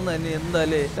തന്നെ തുറന്നു തന്നെ.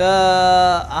 എന്തായാലേ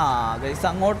ഗൈസ്,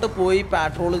 അങ്ങോട്ട് പോയി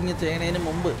പാട്രോളിങ് ചെയ്യുന്നതിന്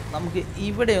മുമ്പ് നമുക്ക്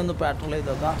ഇവിടെ ഒന്ന് പാട്രോൾ ചെയ്ത്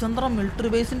നോക്കാം. ചന്ദ്ര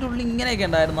മിലിറ്ററി ബേസിന്റെ ഉള്ളിൽ ഇങ്ങനെയൊക്കെ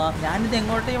ഉണ്ടായിരുന്ന ഞാനിത്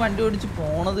എങ്ങോട്ടേ വണ്ടി ഓടിച്ച്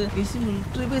പോണത്?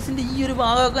 മിലിറ്ററി ബേസിന്റെ ഈ ഒരു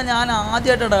ഭാഗമൊക്കെ ഞാൻ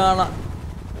ആദ്യമായിട്ടാണ് കാണാം.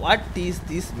 What is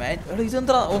this man? എടാ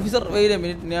ഇതെന്താ ഓഫീസർ? വെയിറ്റ് എ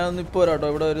മിനിറ്റ്, ഞാൻ ഒന്ന് ഇപ്പോൾ വരാട്ടോ.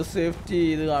 ഇവിടെ ഒരു സേഫ്റ്റി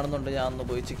ഇത് കാണുന്നുണ്ട്, ഞാൻ ഒന്ന്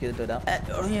പോയി ചെക്ക് ചെയ്തിട്ട് വരാം.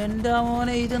 എൻ്റെ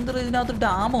മോനെ, ഇതെന്താ ഇതിനകത്ത്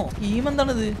ഡാമോ?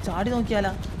 എന്താണിത്? ചാടി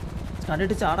നോക്കിയാലാ?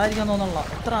 കണ്ടിട്ട് ചാടാതിരിക്കാൻ തോന്നണല്ലോ.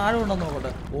 എത്ര ആഴം ഉണ്ടെന്ന്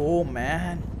നോക്കട്ടെ. ഓ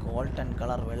മാൻ, ഗോൾഡൻ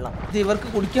കളർ വെള്ളം. ഇത് ഇവർക്ക്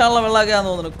കുടിക്കാനുള്ള വെള്ളമൊക്കെയാന്ന്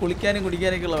തോന്നുന്നു. കുളിക്കാനും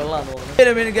കുടിക്കാനൊക്കെയുള്ള വെള്ളമാണെന്ന്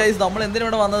തോന്നുന്നു. ഗൈസ്, നമ്മൾ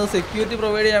എന്തിനാണ് വന്നത്? സെക്യൂരിറ്റി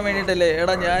പ്രൊവൈഡ് ചെയ്യാൻ വേണ്ടിയിട്ടല്ലേ.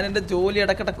 എടാ ഞാൻ എൻ്റെ ജോലി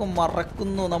ഇടക്കിടക്ക്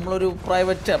മറക്കുന്നു. നമ്മളൊരു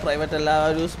പ്രൈവറ്റ് അല്ല,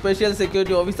 ഒരു സ്പെഷ്യൽ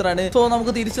സെക്യൂരിറ്റി ഓഫീസറാണ്. സോ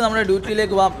നമുക്ക് തിരിച്ച് നമ്മുടെ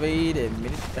ഡ്യൂട്ടിയിലേക്ക് പോവാം. Wait A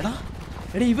minute. എടാ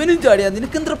ഇവനും ചാടിയാ?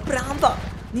 നിനക്ക് എന്താ പ്രാന്ത?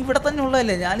 നീ ഇവിടെ തന്നെ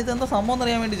ഉള്ളതല്ലേ? ഞാനിത് എന്താ സംഭവം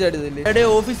എന്നറിയാൻ വേണ്ടി ചാടിയതല്ലേ. എടേ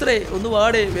ഓഫീസറെ, ഒന്ന്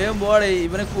വാടേ, വേഗം പോവാടേ.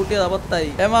 ഇവനെ കൂട്ടിയത്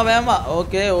അബദ്ധായി. വേമ.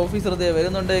 ഓക്കെ, ഓഫീസർ ദേ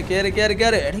വരുന്നുണ്ട്. കയറി.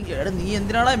 എടാ നീ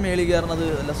എന്തിനാണ് മേളി കയറണത്?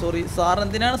 അല്ല സോറി സാർ,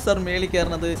 എന്തിനാണ് സാർ മേളി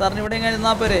കയറണത്? സാറിന് ഇവിടെ എങ്ങനെ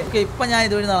നിന്നാ പോരെ? ഓക്കെ, ഇപ്പം ഞാൻ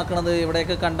ഇതുവഴി നടക്കണത്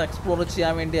ഇവിടെയൊക്കെ കണ്ട് എക്സ്പ്ലോർ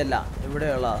ചെയ്യാൻ വേണ്ടിയല്ല,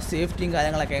 ഇവിടെയുള്ള സേഫ്റ്റിയും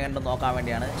കാര്യങ്ങളൊക്കെ കണ്ട് നോക്കാൻ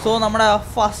വേണ്ടിയാണ്. സോ നമ്മുടെ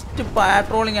ഫസ്റ്റ്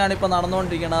പാട്രോളിംഗ് ആണ് ഇപ്പോൾ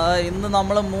നടന്നുകൊണ്ടിരിക്കുന്നത്. ഇന്ന്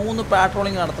നമ്മൾ 3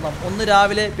 പാട്രോളിംഗ് നടത്തണം. ഒന്ന്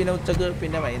രാവിലെ, പിന്നെ ഉച്ചക്ക്,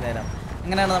 പിന്നെ വൈകുന്നേരം.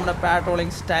 അങ്ങനെയാണ് നമ്മുടെ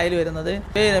പാട്രോളിംഗ് സ്റ്റൈൽ വരുന്നത്.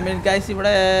 ഗൈസ്,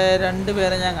 ഇവിടെ 2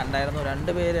 പേരെ ഞാൻ കണ്ടായിരുന്നു.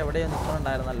 2 പേര് എവിടെയോ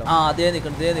നിൽക്കുന്നുണ്ടായിരുന്നല്ലോ. അതേ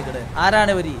നിൽക്കണേ.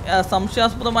 ആരാണ് ഇവര്?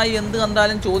 സംശയാസ്പദമായി എന്ത്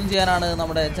കണ്ടാലും ചോദ്യം ചെയ്യാനാണ്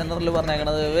നമ്മുടെ ജനറൽ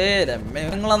പറഞ്ഞേക്കണത്.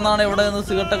 നിങ്ങളെന്നാണ് ഇവിടെ നിന്ന്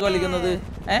സിഗരറ്റൊക്കെ വലിക്കുന്നത്?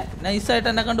 നൈസായിട്ട്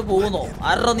എന്നെ കണ്ട് പോകുന്നോ?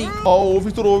 ആരോ നീ?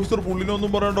 ഓഫീസർ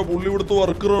പുള്ളിനൊന്നും പറയണ്ട, പുള്ളി ഇവിടുത്തെ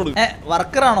വർക്കറാണ്.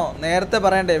 വർക്കറാണോ? നേരത്തെ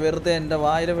പറയണ്ടേ? വെറുതെ എന്റെ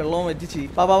വായിലെ വെള്ളവും വെച്ചിച്ച്.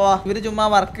 വാ. ഇവര് ചുമ്മാ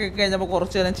വർക്കൊക്കെ കഴിഞ്ഞപ്പോ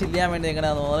കുറച്ചു നേരം ചില്ലാൻ വേണ്ടി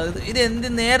എങ്ങനെയാന്ന് തോന്നുന്നത്. ഇത് എന്ത്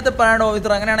നേരത്തെ പറയണ്ട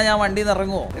ഓഫീസർ? അങ്ങനെയാണ് ഞാൻ വണ്ടിയിൽ നിന്ന്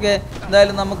ഇറങ്ങുമോ? ഓക്കെ,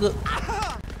 എന്തായാലും നമുക്ക്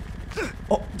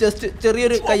ജസ്റ്റ്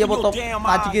ചെറിയൊരു കയ്യപ്പൊത്തം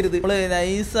മാറ്റിക്കരുത്. നമ്മള്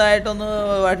നൈസായിട്ടൊന്ന്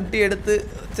വണ്ടി എടുത്ത്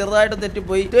ചെറുതായിട്ട്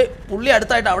തെറ്റിപ്പോയി. പുള്ളി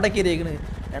അടുത്തായിട്ട് അവിടെ കയറിയേക്കണ്.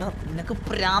 എടാ നിനക്ക്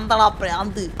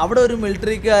പ്രാന്ത്. അവിടെ ഒരു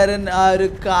മിലിറ്ററിക്കാരൻ ആ ഒരു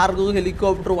കാർഗോ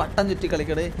ഹെലികോപ്റ്റർ വട്ടം ചുറ്റി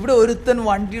കളിക്കണേ. ഇവിടെ ഒരുത്തൻ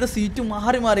വണ്ടിയുടെ സീറ്റ്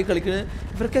മാറി കളിക്കണേ.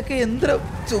 ഇവർക്കൊക്കെ എന്തൊരു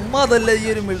ചുമ്മാതല്ല ഈ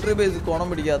ഒരു മിലിറ്ററി ബേസ് കോണം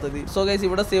പിടിക്കാത്തത്. സോ ഗൈസ്,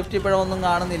 ഇവിടെ സേഫ്റ്റി പിഴവൊന്നും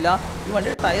കാണുന്നില്ല. ഈ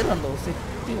വണ്ടിയുടെ ടയർ കണ്ടോ? സെറ്റ്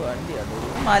വണ്ടിയാണ്.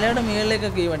 മലയുടെ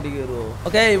മുകളിലേക്കൊക്കെ ഈ വണ്ടി കയറുമോ?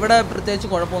 ഓക്കെ, ഇവിടെ പ്രത്യേകിച്ച്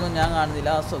കുഴപ്പമൊന്നും ഞാൻ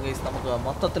കാണുന്നില്ല. സോ ഗൈസ്, നമുക്ക്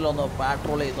മൊത്തത്തിലൊന്ന്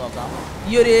പാട്രോൾ ചെയ്ത് നോക്കാം.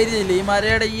 ഈ ഒരു ഏരിയയില്ലേ, ഈ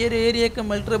മലയുടെ ഈ ഒരു ഏരിയയൊക്കെ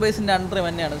മിലിറ്ററി ബേസിൻ്റെ അണ്ടർ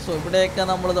തന്നെയാണ്. സോ ഇവിടെയൊക്കെ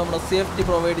നമ്മുടെ സേഫ്റ്റി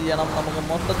പ്രൊവൈഡ് ചെയ്യണം. നമുക്ക്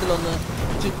മൊത്തത്തിലൊന്ന്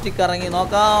ചുറ്റിക്കറങ്ങി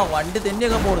നോക്കാം. വണ്ടി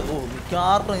തന്നെയൊക്കെ പോകുന്നു.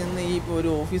 മിക്കവാറും ഇന്ന് ഈ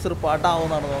ഒരു ഓഫീസർ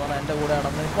പാട്ടാവുമെന്നാണ് തോന്നുന്നത്. എൻ്റെ കൂടെ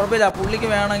ആണെന്ന് കുഴപ്പമില്ല. പുള്ളിക്ക്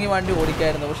വേണമെങ്കിൽ വണ്ടി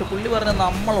ഓടിക്കായിരുന്നു. പക്ഷെ പുള്ളി പറഞ്ഞാൽ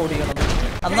നമ്മൾ ഓടിക്കണം.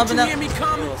 എന്നാ പിന്നെ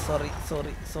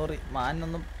സോറി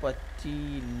മാനൊന്നും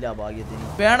പറ്റിയില്ല ഭാഗ്യത്തിന്.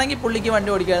 വേണമെങ്കിൽ പുള്ളിക്ക് വണ്ടി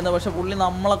ഓടിക്കായിരുന്നു, പക്ഷെ പുള്ളി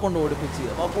നമ്മളെ കൊണ്ട് ഓടിപ്പിച്ച്.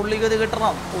 അപ്പൊ പുള്ളിക്ക് ഇത്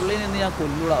കിട്ടണം. പുള്ളിനെ ഇന്ന് ഞാൻ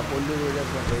കൊല്ലൂടാ,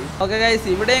 കൊണ്ടുപോയി. ഓക്കെ ഗൈസ്,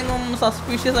 ഇവിടെയെങ്കിലും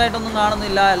സസ്പീഷ്യസ് ആയിട്ടൊന്നും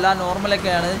കാണുന്നില്ല, എല്ലാം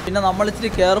നോർമലൊക്കെയാണ്. പിന്നെ നമ്മൾ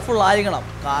ഇച്ചിരി കെയർഫുൾ ആയിരിക്കണം.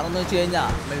 കാരണം എന്ന് വെച്ച്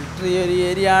കഴിഞ്ഞാൽ മിലിറ്ററി ഒരു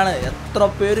ഏരിയ ആണ്. എത്ര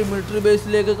പേര് മിലിറ്ററി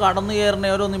ബേസിലേക്ക് കടന്നു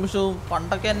കയറണേ ഓരോ നിമിഷവും.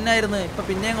 പണ്ടൊക്കെ എന്നായിരുന്നു, ഇപ്പൊ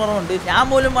പിന്നെയും കുറവുണ്ട്. ഞാൻ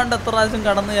പോലും പണ്ട് എത്ര പ്രാവശ്യം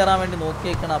കടന്നു കയറാൻ വേണ്ടി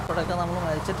നോക്കിയേക്കണം. അപ്പോഴൊക്കെ നമ്മൾ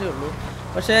മരിച്ചിട്ടേ ഉള്ളൂ.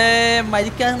 പക്ഷേ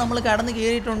മരിക്കാതെ നമ്മൾ കടന്നു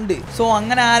കയറിയിട്ടുണ്ട്. സോ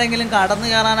അങ്ങനെ ആരെങ്കിലും കടന്നു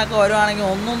കയറാനൊക്കെ വരുവാണെങ്കിൽ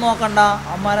ഒന്നും നോക്കണ്ട,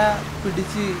 അമ്മരെ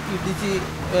പിടിച്ച് ഇടിച്ച്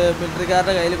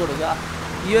മിലിറ്ററിക്കാരുടെ കയ്യിൽ കൊടുക്കുക.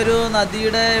 ഈ ഒരു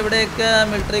നദിയുടെ ഇവിടെയൊക്കെ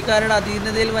മിലിറ്ററിക്കാരുടെ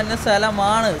അധീനതയിൽ വന്ന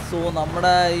സ്ഥലമാണ്. സോ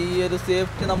നമ്മുടെ ഈ ഒരു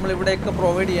സേഫ്റ്റി നമ്മൾ ഇവിടെയൊക്കെ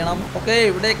പ്രൊവൈഡ് ചെയ്യണം. ഓക്കെ,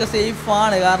 ഇവിടെയൊക്കെ സേഫ്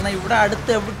ആണ്. കാരണം ഇവിടെ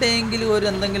അടുത്ത് എവിടെയെങ്കിലും ഒരു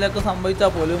എന്തെങ്കിലുമൊക്കെ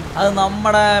സംഭവിച്ചാൽ പോലും അത്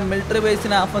നമ്മുടെ മിലിറ്ററി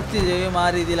ബേസിനെ അഫക്റ്റ് ചെയ്യും. ആ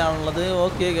രീതിയിലാണുള്ളത്.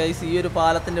 ഓക്കെ ഗൈസ്, ഈ ഒരു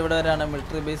പാലത്തിൻ്റെ ഇവിടെ വരെയാണ്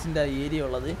മിലിറ്ററി ബേസിൻ്റെ ഏരിയ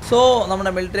ഉള്ളത്. സോ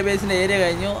നമ്മുടെ മിലിറ്ററി ബേസിൻ്റെ ഏരിയ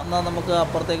കഴിഞ്ഞു. എന്നാൽ നമുക്ക്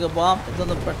അപ്പുറത്തേക്ക് പോവാം.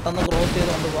 ഇതൊന്ന് പെട്ടെന്ന് ക്രോസ്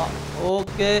ചെയ്തുകൊണ്ട് പോവാം.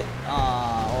 ഓക്കെ,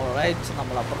 ഓൾറൈറ്റ്,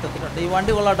 നമ്മൾ അപ്പുറത്തെത്തിയിട്ടുണ്ട്. ഈ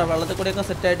വണ്ടി കൊള്ളാട്ടോ, വെള്ളത്തിൽ കൂടെയൊക്കെ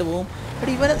സെറ്റായിട്ട് പോകും. എടി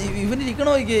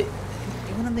ഇവനിരിക്കണോ?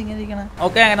 ഇവനെന്താ ഇങ്ങനെ ഇരിക്കണേ?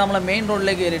 ഓക്കെ, അങ്ങനെ നമ്മൾ മെയിൻ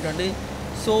റോഡിലേക്ക് കയറിയിട്ടുണ്ട്.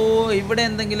 സോ ഇവിടെ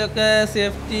എന്തെങ്കിലുമൊക്കെ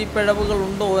സേഫ്റ്റി പിഴവുകൾ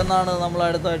ഉണ്ടോ എന്നാണ് നമ്മൾ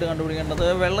അടുത്തായിട്ട് കണ്ടുപിടിക്കേണ്ടത്.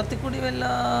 വെള്ളത്തിൽ കൂടി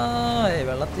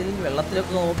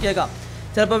വെള്ളത്തിലൊക്കെ നോക്കിയേക്കാം.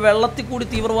 ചിലപ്പോൾ വെള്ളത്തിൽ കൂടി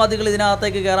തീവ്രവാദികൾ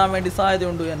ഇതിനകത്തേക്ക് കയറാൻ വേണ്ടി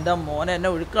സാധ്യതയുണ്ട്. എൻ്റെ മോനെ എന്നെ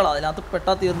ഒഴുക്കള, അതിനകത്ത്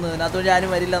പെട്ടാ തീർന്നു. ഇതിനകത്ത് ഞാനും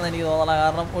വരില്ല എന്ന് എനിക്ക് തോന്നണം.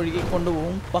 കാരണം ഒഴുക്കിക്കൊണ്ട്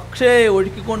പോകും. പക്ഷേ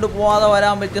ഒഴുക്കിക്കൊണ്ട് പോകാതെ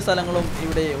വരാൻ പറ്റിയ സ്ഥലങ്ങളും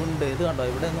ഇവിടെ ഉണ്ട്. ഇത് കണ്ടോ,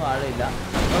 ഇവിടെ ഒന്നും ആഴമില്ല.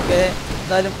 ഓക്കെ,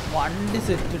 എന്തായാലും വണ്ടി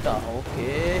സെറ്റ് ഇട്ടാ. ഓക്കെ,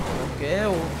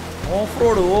 ഓഫ്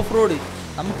റോഡ്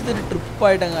നമുക്കിതൊരു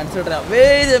ട്രിപ്പായിട്ട് അങ്ങ് കൺസിഡർ ചെയ്യാം.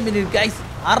 വെയിറ്റ് എ മിനിറ്റ് ഗൈസ്,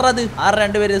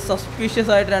 രണ്ടുപേര്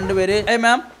സസ്പീഷ്യസ് ആയിട്ട് രണ്ടുപേര്.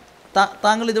 മാം,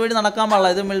 താങ്കൾ ഇതുവഴി നടക്കാൻ പാടില്ല,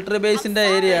 ഇത് മിലിറ്ററി ബേസിൻ്റെ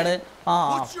ഏരിയ ആണ്.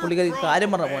 പുള്ളിക്ക് കാര്യം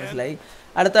പറഞ്ഞപ്പോൾ മനസ്സിലായി.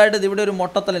 അടുത്തായിട്ട് ഇവിടെ ഒരു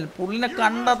മൊട്ടത്തലൻ, പുള്ളിനെ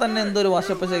കണ്ടാൽ തന്നെ എന്തൊരു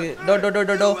വശപ്പശക്ക്.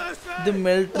 ഇത്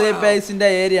മിലിറ്ററി ബേസിൻ്റെ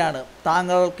ഏരിയ ആണ്.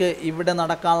 താങ്കൾക്ക് ഇവിടെ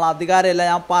നടക്കാനുള്ള അധികാരമില്ല.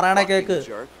 ഞാൻ പറയണ കേക്ക്.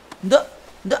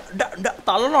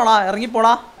 തള്ളണോടാ,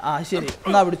 ഇറങ്ങിപ്പോടാ. ശരി,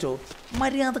 എന്നാ പിടിച്ചോ.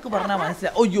 മര്യാദക്ക് പറഞ്ഞാൽ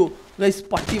മനസ്സിലായി. അയ്യോ ഗൈസ്,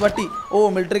 പട്ടി.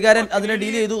 മിലിറ്ററിക്കാരൻ അതിനെ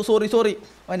ഡീൽ ചെയ്തു. സോറി,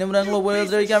 വന്യമൃഗങ്ങൾ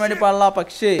ഉപദ്രവിക്കാൻ വേണ്ടി പാടില്ല.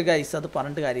 പക്ഷേ ഗൈസ്, അത്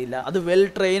പറഞ്ഞിട്ട് കാര്യമില്ല. അത് വെൽ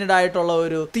ട്രെയിൻഡ് ആയിട്ടുള്ള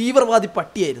ഒരു തീവ്രവാദി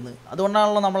പട്ടിയായിരുന്നു.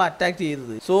 അതുകൊണ്ടാണല്ലോ നമ്മൾ അറ്റാക്ക്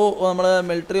ചെയ്തത്. സോ നമ്മൾ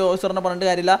മിലിറ്ററി ഓഫീസറിനെ പറഞ്ഞിട്ട്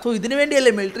കാര്യമില്ല. സോ ഇതിനു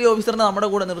വേണ്ടിയല്ലേ മിലിറ്ററി ഓഫീസറിനെ നമ്മുടെ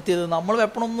കൂടെ നിർത്തിയത്. നമ്മൾ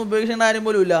വെപ്പണൊന്നും ഉപയോഗിക്കേണ്ട കാര്യം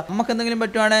പോലും ഇല്ല. നമുക്ക് എന്തെങ്കിലും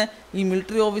പറ്റുവാണെങ്കിൽ ഈ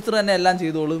മിലിറ്ററി ഓഫീസർ തന്നെ എല്ലാം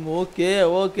ചെയ്തോളും. ഓക്കെ,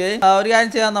 ഒരു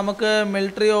കാര്യം ചെയ്യാം. നമുക്ക്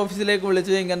മിലിറ്ററി ഓഫീസിലേക്ക്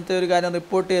വിളിച്ച് ഇങ്ങനത്തെ ഒരു കാര്യം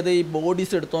റിപ്പോർട്ട് ചെയ്ത് ഈ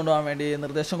ബോഡീസ് എടുത്തുകൊണ്ട് പോകാൻ വേണ്ടി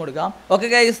നിർദ്ദേശം കൊടുക്കാം. ഓക്കെ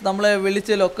ഗൈസ്, നമ്മൾ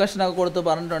വിളിച്ച് ലൊക്കേഷനൊക്കെ കൊടുത്ത്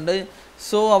പറഞ്ഞിട്ടുണ്ട്.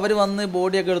 സോ അവർ വന്ന്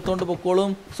ബോഡിയൊക്കെ എടുത്തുകൊണ്ട്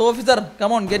പൊക്കോളും. So officer,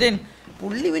 come on get in.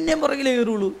 പുള്ളി പിന്നെയും പുറകിലേ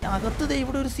കയറുള്ളൂ. അകത്ത്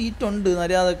ഇവിടെ ഒരു സീറ്റ് ഉണ്ട്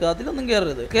മര്യാദക്ക്, അതിലൊന്നും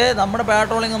കയറരുത്. ഓക്കെ, നമ്മുടെ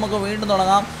പാട്രോളിങ് നമുക്ക് വീണ്ടും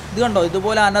തുടങ്ങാം. ഇത് കണ്ടോ,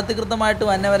 ഇതുപോലെ അനധികൃതമായിട്ട്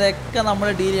വന്നവരെയൊക്കെ നമ്മൾ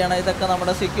ഡീൽ ചെയ്യണം. ഇതൊക്കെ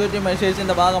നമ്മുടെ സെക്യൂരിറ്റി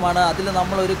മെഷേഴ്സിൻ്റെ ഭാഗമാണ്. അതിൽ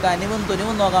നമ്മളൊരു കനിവും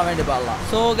തുനിവും നോക്കാൻ വേണ്ടി പാടില്ല.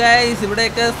 സോ ഗൈസ്,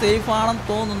 ഇവിടെയൊക്കെ സേഫ് ആണെന്ന്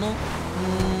തോന്നുന്നു.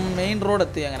 മെയിൻ റോഡ്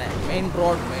എത്തി. അങ്ങനെ മെയിൻ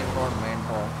റോഡ്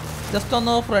ജസ്റ്റ്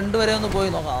ഒന്ന് ഫ്രണ്ട് വരെ ഒന്ന് പോയി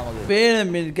നോക്കാം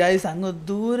നമുക്ക്. ഗൈസ്, അങ്ങ്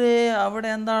ദൂരെ അവിടെ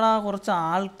എന്താടാ കുറച്ച്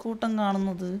ആൾക്കൂട്ടം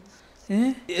കാണുന്നത്?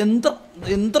 എന്താ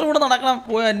ഇവിടെ നടക്കണം?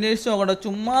 പോയി അന്വേഷിച്ച് നോക്കണ്ട.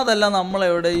 ചുമ്മാതല്ല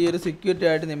നമ്മളെവിടെ ഈ ഒരു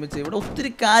സെക്യൂരിറ്റി ആയിട്ട് നിയമിച്ച്. ഇവിടെ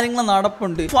ഒത്തിരി കാര്യങ്ങൾ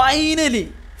നടപ്പുണ്ട്.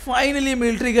 ഫൈനലി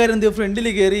മിലിറ്ററിക്കാരൻ ഫ്രണ്ടിൽ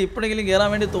കയറി. ഇപ്പോഴെങ്കിലും കയറാൻ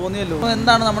വേണ്ടി തോന്നിയല്ലോ.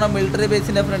 എന്താണ് നമ്മുടെ മിലിറ്ററി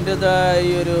ബേസിന്റെ ഫ്രണ്ടിൽ ഈ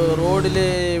ഒരു റോഡില്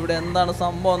ഇവിടെ എന്താണ്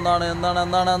സംഭവം?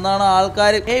 എന്താണ്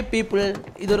ആൾക്കാർ? പീപ്പിൾ,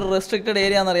 ഇതൊരു റെസ്ട്രിക്റ്റഡ്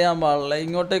ഏരിയ എന്നറിയാൻ പാടില്ല.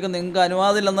 ഇങ്ങോട്ടേക്ക് നിങ്ങൾക്ക്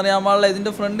അനുവാദം ഇല്ലെന്നറിയാൻ പാടില്ല.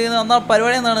 ഇതിന്റെ ഫ്രണ്ടിൽ നിന്ന് വന്ന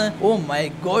പരിപാടി എന്താണ്? ഓ മൈ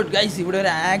ഗോഡ് ഗൈസ്, ഇവിടെ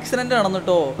ഒരു ആക്സിഡന്റ്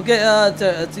നടന്നിട്ടോ. ഓക്കെ,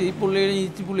 ഈ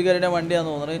പുള്ളിക്കാരുടെ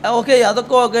വണ്ടിയാന്ന് തോന്നുന്നത്. ഓക്കെ,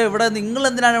 അതൊക്കെ ഓക്കെ. ഇവിടെ നിങ്ങൾ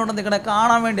എന്തിനാണ് ഇവിടെ നിൽക്കണേ?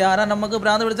 കാണാൻ വേണ്ടി. ആരാ നമുക്ക്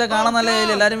ഭ്രാന്ത് പിടിച്ചാൽ കാണാൻ നല്ല.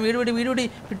 എല്ലാവരും വീട്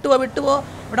വിട്ടുപോ.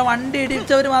 ഇവിടെ വണ്ടി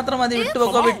ഇടിച്ചവർ മാത്രം മതി.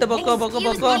 വിട്ടുപൊക്കോ.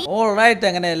 ഓൾറൈറ്റ്,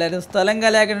 അങ്ങനെ എല്ലാവരും സ്ഥലം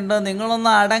കലയാക്കിയിട്ടുണ്ട്.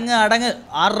 നിങ്ങളൊന്ന് അടങ്ങ്.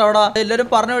 ആരുടെ എല്ലാവരും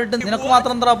പറഞ്ഞു വിട്ട് നിനക്ക്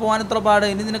മാത്രം എത്ര പോകാൻ ഇത്ര പാട്?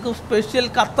 ഇനി നിനക്ക് സ്പെഷ്യൽ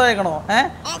കത്തയക്കണോ?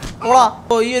 ഓളാ,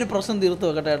 ഈ ഒരു പ്രശ്നം തീർത്ത്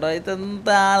വെക്കട്ടെ കേട്ടോ.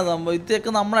 ഇതെന്താണ് സംഭവം?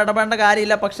 ഇതൊക്കെ നമ്മൾ ഇടപെടേണ്ട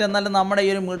കാര്യമില്ല. പക്ഷെ എന്നാലും നമ്മുടെ ഈ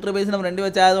ഒരു മിലിറ്ററി ബേസിന് ഫ്രണ്ട്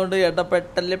വെച്ചായതുകൊണ്ട്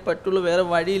ഇടപെട്ടല്ലേ പറ്റുള്ളൂ, വേറെ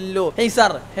വഴിയില്ലോ.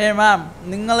 സാർ, മാം,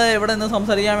 നിങ്ങൾ ഇവിടെ നിന്ന്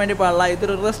സംസാരിക്കാൻ വേണ്ടി പാടില്ല.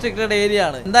 ഇതൊരു റെസ്ട്രിക്റ്റഡ് ഏരിയ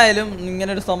ആണ്. എന്തായാലും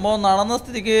ഇങ്ങനെ ഒരു സംഭവം നടന്ന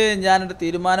സ്ഥിതിക്ക് ഞാനൊരു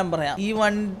തീരുമാനം പറയാം.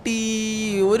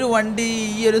 ഒരു വണ്ടി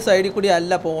ഈ ഒരു സൈഡിൽ കൂടി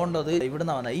അല്ല പോകേണ്ടത്.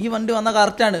 ഇവിടുന്ന് വന്ന ഈ വണ്ടി വന്ന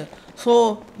കറക്റ്റാണ്. സോ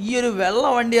ഈ ഒരു വെള്ള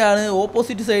വണ്ടിയാണ്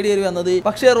ഓപ്പോസിറ്റ് സൈഡ് കയറി വന്നത്.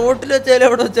 പക്ഷേ റോട്ടിൽ വെച്ചാലും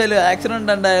എവിടെ വെച്ചാലും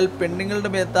ആക്സിഡന്റ് ഉണ്ടായാൽ പെണ്ണുങ്ങളുടെ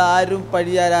മേത്ത് ആരും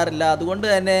പഴിയാറില്ല. അതുകൊണ്ട്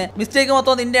തന്നെ മിസ്റ്റേക്ക്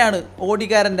മൊത്തം നിന്റെയാണ്.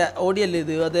 ഓടിക്കാരന്റെ ഓടിയല്ലേ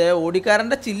ഇത്? അതെ,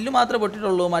 ഓടിക്കാരന്റെ ചില്ല് മാത്രമേ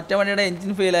പൊട്ടിട്ടുള്ളൂ, മറ്റേ വണ്ടിയുടെ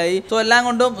എഞ്ചിൻ ഫെയിലായി. സോ എല്ലാം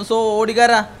കൊണ്ടും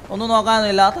ഓടിക്കാരാ ഒന്നും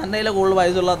നോക്കാനൊന്നുമില്ല. തന്റെ കയ്യിലെ കൂടുതൽ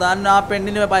പൈസ ഉള്ള താൻ ആ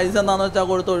പെണ്ണിന് പൈസ എന്താന്ന് വെച്ചാൽ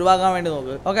കൊടുത്ത് ഒഴിവാക്കാൻ വേണ്ടി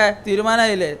നോക്ക്. ഓക്കെ,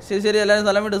 തീരുമാനമായില്ലേ? ശരി, എല്ലാവരും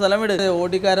സ്ഥലം വിട്.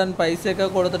 ഓടിക്കാരൻ പൈസയൊക്കെ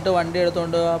കൊടുത്തിട്ട് വണ്ടി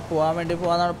എടുത്തോണ്ട് പോകാൻ വേണ്ടി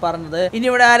പോവാന്നാണ് പറഞ്ഞത്. ഇനി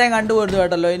ഇവിടെ ആരെയും കണ്ടുപോരുന്നു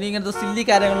കേട്ടല്ലോ. ഇനി ഇങ്ങനത്തെ സില്ലി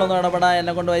കാര്യങ്ങളൊന്നും ഇടപെടാൻ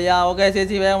എന്നെ കൊണ്ട് വയ്യ. ഓക്കെ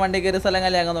ചേച്ചി, വേഗം വണ്ടി കയറി സ്ഥലം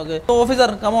കല്യാക്കാൻ നോക്ക്.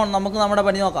 ഓഫീസർ കമോൺ, നമുക്ക് നമ്മുടെ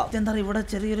പണി നോക്കാം. എന്താ ഇവിടെ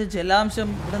ചെറിയൊരു ജലാംശം,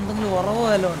 ഇവിടെ എന്തെങ്കിലും ഉറവോ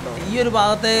വല്ലതും ഉണ്ടോ? ഈ ഒരു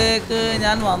ഭാഗത്തേക്ക്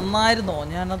ഞാൻ വന്നായിരുന്നോ?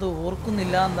 ഞാനത്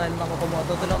ഓർക്കുന്നില്ല. എന്തായാലും നമുക്ക്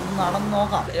മൊത്തത്തിലൊന്ന് നടന്നു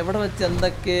നോക്കാം. എവിടെ വെച്ച്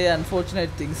എന്തൊക്കെ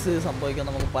അൺഫോർച്ചുനേറ്റ് തിങ്സ് സംഭവിക്കാൻ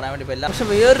നമുക്ക് പറയാൻ വേണ്ടി പറ്റില്ല. പക്ഷെ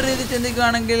വേറൊരു രീതി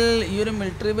ചിന്തിക്കുകയാണെങ്കിൽ ഈ ഒരു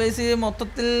മിലിറ്ററി ബേസ്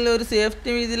മൊത്തത്തിൽ ഒരു സേഫ്റ്റി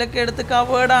രീതിയിലൊക്കെ എടുത്ത്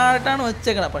കവേർഡ് ആയിട്ടാണ്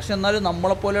വെച്ചേക്കണത്. പക്ഷെ എന്നാലും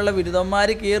നമ്മളെപ്പോലെയുള്ള ബിരുദന്മാർ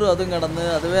കയറും അതും കിടന്ന്,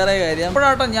 അത് വേറെ കാര്യം.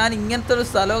 അപ്പോഴാട്ടോ ഞാൻ ഇങ്ങനത്തെ ഒരു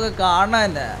സ്ഥലമൊക്കെ കാണാൻ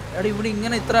തന്നെ. എടാ ഇവിടെ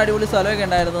ഇങ്ങനെ ഇത്ര അടിപൊളി സ്ഥലമൊക്കെ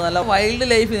ഉണ്ടായിരുന്നു. നല്ല വൈൽഡ്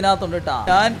ലൈഫ് ഇതിനകത്തുണ്ട് കേട്ടോ.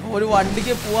 ഞാൻ ഒരു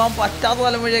വണ്ടിക്ക് പോകാൻ പറ്റാത്ത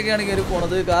സ്ഥലം വഴിയൊക്കെയാണ് കയറി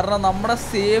പോണത്. കാരണം നമ്മുടെ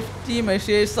സേഫ്റ്റി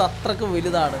മെഷേഴ്സ് അത്രക്ക്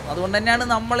വലുതാണ്. അതുകൊണ്ട് തന്നെയാണ്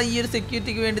നമ്മൾ ഈ ഒരു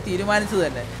സെക്യൂരിറ്റിക്ക് വേണ്ടി തീരുമാനിച്ചത്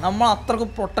തന്നെ. നമ്മൾ അത്രക്ക്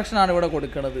പ്രൊട്ടക്ഷൻ ആണ് ഇവിടെ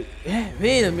കൊടുക്കുന്നത്.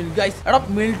 എടാ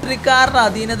മിലിറ്ററിക്കാരുടെ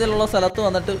അധീനതയിലുള്ള സ്ഥലത്ത്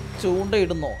വന്നിട്ട്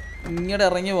ചൂണ്ടയിടുന്നോ? ഇങ്ങോട്ട്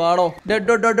ഇറങ്ങി വാടോ.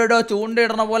 ഡോ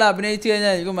ചൂണ്ടയിടണ പോലെ അഭിനയിച്ചു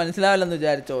കഴിഞ്ഞാൽ എനിക്ക് മനസ്സിലാവില്ലെന്ന്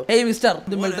വിചാരിച്ചോ? ഏയ് മിസ്റ്റർ,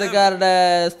 ഇത് മിലിറ്ററിക്കാരുടെ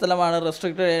സ്ഥലമാണ്,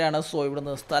 റെസ്ട്രിക്റ്റഡ് ഏരിയ ആണ്. സോ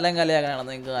ഇവിടുന്ന് സ്ഥലം കലയാകാനാണ്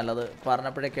നിങ്ങൾക്ക് നല്ലത്.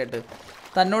 പറഞ്ഞപ്പോഴേ കേട്ട്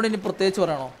തന്നോട് ഇനി പ്രത്യേകിച്ച്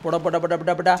പറയണോ?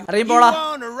 അറിയുമ്പോളാ.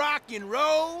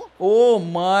 ഓ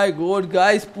മൈ ഗോഡ്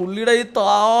ഗൈസ്, പുള്ളിയുടെ ഈ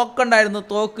തോക്കുണ്ടായിരുന്നു,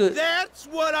 തോക്ക്.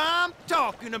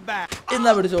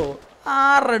 എന്നാ പിടിച്ചോ.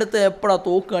 ആരുടെ അടുത്ത് എപ്പോഴാ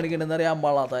തോക്ക് കാണിക്കണ്ടെന്ന് അറിയാൻ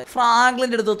പാടാത്ത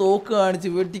ഫ്രാങ്ക്ലിൻ്റെ അടുത്ത് തോക്ക് കാണിച്ച്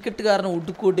വെടിക്കെട്ടുകാരനെ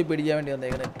ഉടുക്കൂട്ടി പിടിക്കാൻ വേണ്ടി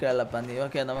വന്നേക്കുന്നത് കേളപ്പന്നി.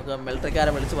 ഓക്കെ, നമുക്ക്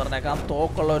മിലിറ്ററിക്കാരെ വിളിച്ച് പറഞ്ഞേക്കാം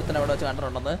തോക്കുള്ള ഒരുത്തനെ അവിടെ വെച്ച്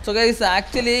കണ്ടിട്ടുണ്ടെന്ന്. സോ ഗൈസ്,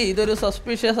 ആക്ച്വലി ഇതൊരു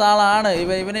സസ്പീഷ്യസ് ആളാണ്.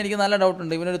 ഇവനെ എനിക്ക് നല്ല ഡൗട്ട്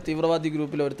ഉണ്ട്. ഇവനൊരു തീവ്രവാദി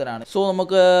ഗ്രൂപ്പിലെ ഒരുത്തനാണ്. സോ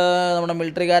നമുക്ക് നമ്മുടെ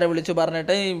മിലിറ്ററിക്കാരെ വിളിച്ച്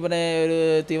പറഞ്ഞിട്ട് ഇവനെ ഒരു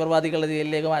തീവ്രവാദികളുടെ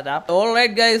ജയിലിലേക്ക് മാറ്റാം.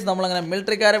 ഓൾറൈറ്റ് ഗൈസ്, നമ്മളങ്ങനെ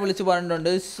മിലിറ്ററിക്കാരെ വിളിച്ച്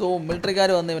പറഞ്ഞിട്ടുണ്ട്. സോ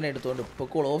മിലിറ്ററിക്കാർ വന്ന് ഇവനെ എടുത്തുകൊണ്ട്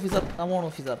പൊക്കോൾ. Officer come on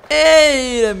officer.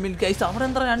 ഗൈസ്, അവിടെ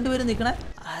എന്താ രണ്ടുപേരും നിൽക്കണേ?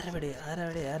 ആരവിടെ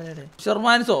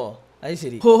ഷെർമാൻസോ? അത്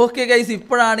ശരി. ഓക്കെ ഗൈസ്,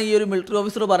 ഇപ്പോഴാണ് ഈ ഒരു മിലിറ്ററി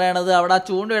ഓഫീസർ പറയണത് അവിടെ ആ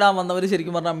ചൂണ്ടയിടാൻ വന്നവർ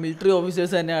ശരിക്കും പറഞ്ഞാൽ മിലിറ്ററി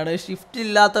ഓഫീസേഴ്സ് തന്നെയാണ്. ഷിഫ്റ്റ്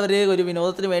ഇല്ലാത്തവര് ഒരു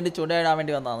വിനോദത്തിന് വേണ്ടി ചൂണ്ടയിടാൻ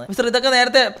വേണ്ടി വന്നതാണ്. മിസ്റ്റർ, ഇതൊക്കെ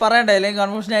നേരത്തെ പറയണ്ടേ? അല്ലെങ്കിൽ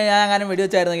കൺഫ്യൂഷനായി ഞാൻ അങ്ങനെ വെടി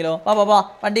വെച്ചായിരുന്നെങ്കിലോ?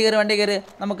 വണ്ടി കയറി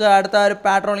നമുക്ക് അടുത്ത ഒരു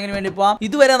പാട്രോളിങ്ങിന് വേണ്ടി പോവാം.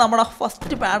 ഇതുവരെ നമ്മുടെ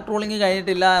ഫസ്റ്റ് പാട്രോളിങ്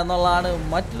കഴിഞ്ഞിട്ടില്ല എന്നുള്ളതാണ്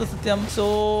മറ്റൊരു സത്യം. സോ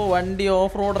വണ്ടി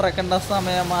ഓഫ് റോഡ് ഇറക്കേണ്ട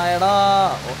സമയമായടാ.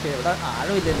 ഓക്കെ, ഇവിടെ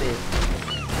ആഴമില്ലല്ലേ?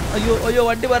 അയ്യോ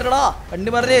വണ്ടി പറഞ്ഞടാ, വണ്ടി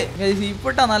പറഞ്ഞേ.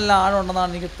 ഇപ്പോഴാ നല്ല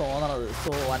ആഴുണ്ടെന്നാണ് എനിക്ക് തോന്നണത്.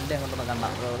 സോ വണ്ടി അങ്ങോട്ടൊന്നും കണ്ട,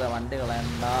 വെറുതെ വണ്ടി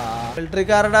കളയണ്ട.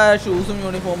 മിലിറ്ററിക്കാരുടെ ഷൂസും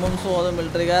യൂണിഫോമും. സോ അത്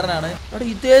മിലിറ്ററിക്കാരനാണ്. അവിടെ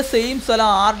ഇതേ സെയിം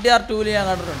സ്ഥലം RDR2 ഞാൻ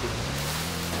കണ്ടിട്ടുണ്ട്.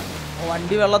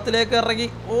 വണ്ടി വെള്ളത്തിലേക്ക് ഇറങ്ങി.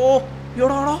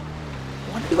 എടാ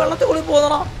വണ്ടി വെള്ളത്തിൽ കൂടി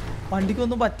പോകുന്നടാ.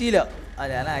 വണ്ടിക്കൊന്നും പറ്റിയില്ല.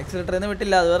 ഞാൻ ആക്സിലേറ്ററിൽ നിന്ന്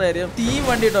വിട്ടില്ല, അത് വേറെ കാര്യം. ടീം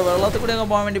വണ്ടി കേട്ടോ, വെള്ളത്തിൽ കൂടി ഒക്കെ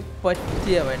പോകാൻ വേണ്ടി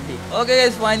പറ്റിയ വണ്ടി. ഓക്കെ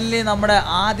ഗൈസ്, ഫൈനലി നമ്മുടെ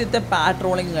ആദ്യത്തെ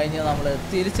പാട്രോളിങ് കഴിഞ്ഞ് നമ്മൾ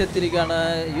തിരിച്ചെത്തിയിരിക്കുകയാണ്.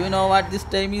 You know what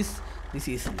this time is? This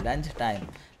is lunch time.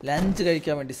 Lunch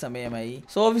കഴിക്കാൻ വേണ്ടി സമയമായി.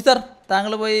 സോ ഓഫീസർ,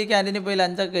 താങ്കൾ പോയി ക്യാൻറ്റീനിൽ പോയി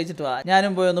ലഞ്ചൊക്കെ കഴിച്ചിട്ട് വാ.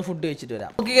 ഞാനും പോയി ഒന്ന് ഫുഡ് കഴിച്ചിട്ട്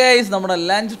വരാം. ഓക്കെ ഗൈസ്, നമ്മുടെ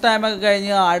ലഞ്ച് ടൈമൊക്കെ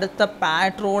കഴിഞ്ഞ് അടുത്ത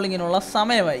പാട്രോളിങ്ങിനുള്ള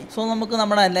സമയമായി. സോ നമുക്ക്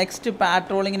നമ്മുടെ നെക്സ്റ്റ്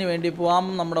പാട്രോളിങ്ങിന് വേണ്ടി പോവാം.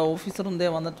 നമ്മുടെ ഓഫീസറും ഇതേ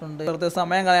വന്നിട്ടുണ്ട്. വെറുതെ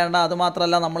സമയം കളയണ്ട. അത്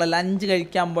മാത്രമല്ല, നമ്മൾ ലഞ്ച്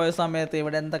കഴിക്കാൻ പോയ സമയത്ത്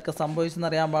ഇവിടെ എന്തൊക്കെ സംഭവിച്ചെന്ന്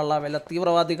അറിയാൻ പാടില്ല. വല്ല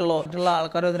തീവ്രവാദികളോ മറ്റുള്ള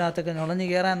ആൾക്കാരോ ഇതിനകത്തൊക്കെ നുഴഞ്ഞു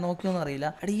കയറാൻ നോക്കിയോന്ന്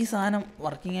അറിയില്ല. ഈ സാധനം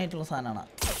വർക്കിംഗ് ആയിട്ടുള്ള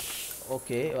സാധനമാണ്.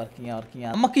 Okay, working.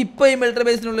 നമുക്ക് ഇപ്പോൾ ഈ മിലിറ്ററി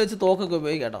ബേസിനുള്ളിൽ വെച്ച് തോക്കൊക്കെ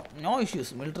ഉപയോഗിക്കാം കേട്ടോ. No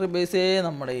issues. മിലിറ്ററി ബേസേ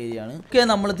നമ്മുടെ ഏരിയ ആണ്. ഓക്കെ,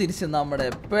 നമ്മൾ തിരിച്ച് നമ്മുടെ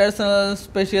പേഴ്സണൽ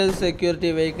സ്പെഷ്യൽ സെക്യൂരിറ്റി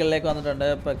വെഹിക്കിളിലേക്ക് വന്നിട്ടുണ്ട്.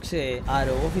 പക്ഷേ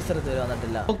ആരോ ഓഫീസർ ഇതുവരെ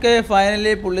വന്നിട്ടില്ല. ഓക്കെ,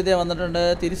 ഫൈനലി പുള്ളിതേ വന്നിട്ടുണ്ട്.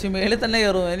 തിരിച്ച് മേളിൽ തന്നെ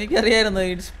കയറും. എനിക്കറിയായിരുന്നു,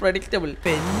 ഇറ്റ്സ് പ്രഡിക്റ്റബിൾ.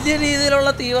 വലിയ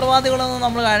രീതിയിലുള്ള തീവ്രവാദികളൊന്നും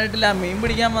നമ്മൾ കണ്ടിട്ടില്ല. മീൻ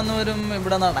പിടിക്കാൻ വന്നവരും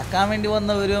ഇവിടെ നടക്കാൻ വേണ്ടി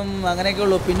വന്നവരും അങ്ങനെയൊക്കെ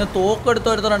ഉള്ളൂ. പിന്നെ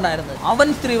തോക്കെടുത്തൊരുത്തരുണ്ടായിരുന്നു,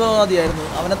 അവൻ തീവ്രവാദിയായിരുന്നു.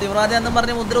 അവനെ തീവ്രവാദിയാണെന്ന്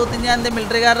പറഞ്ഞ് മുദ്ര കുത്തി ഞാൻ എൻ്റെ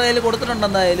മിലിറ്ററിക്കാരുടെ കയ്യിൽ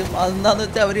കൊടുത്തിട്ടുണ്ടെന്നായാലും. എന്താന്ന്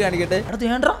വെച്ചാൽ അവര് കാണിക്കട്ടെ. അടുത്ത്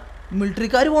വേണ്ടാ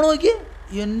മിലിറ്ററിക്കാർ പോണ നോക്കി.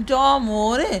 എൻ്റെ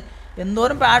മോനെ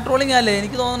എന്തോരം പാട്രോളിംഗ് അല്ലേ.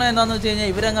 എനിക്ക് തോന്നുന്നത് എന്താണെന്ന് വെച്ച് കഴിഞ്ഞാൽ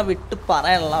ഇവരങ്ങ് വിട്ട്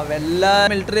പറയാനുള്ള വല്ല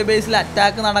മിലിറ്ററി ബേസിൽ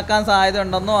അറ്റാക്ക് നടക്കാൻ സാധ്യത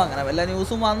ഉണ്ടെന്നോ അങ്ങനെ വല്ല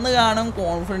ന്യൂസും വന്ന് കാണും.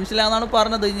 കോൺഫിഡൻഷ്യലാണെന്നാണ്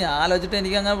പറഞ്ഞത്. ഞാൻ ആലോചിച്ചിട്ട്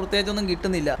എനിക്ക് അങ്ങനെ പ്രത്യേകിച്ചൊന്നും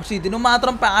കിട്ടുന്നില്ല. പക്ഷെ ഇതിനും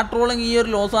മാത്രം പാട്രോളിംഗ് ഈ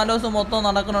ഒരു ലോസ് ആൻഡോസ് മൊത്തം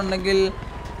നടക്കണമെങ്കിൽ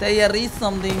there is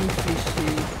something fishy.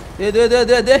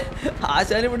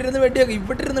 ആശാൻ ഇവിടെ ഇരുന്ന്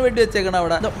വെട്ടി വെച്ചേക്കണം.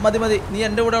 അവിടെ മതി. നീ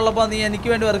എന്റെ കൂടെ ഉള്ളപ്പോ നീ എനിക്ക്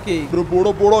വേണ്ടി വർക്ക് ചെയ്യും.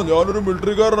 ഞാനൊരു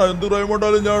മിലിറ്ററിക്കാരനാ, എന്ത്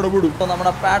ടൈമുണ്ടായാലും ഞാൻ ഇടപെടും.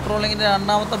 നമ്മുടെ പാട്രോളിങ്ങിന്റെ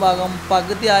രണ്ടാമത്തെ ഭാഗം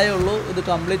പകുതി ആയുള്ളൂ. ഇത്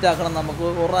കംപ്ലീറ്റ് ആക്കണം. നമുക്ക്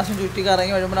ഒരു പ്രാവശ്യം ചുറ്റി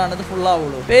കറങ്ങി വരുമ്പോഴാണ് ഇത് ഫുൾ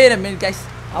ആവുള്ളൂ.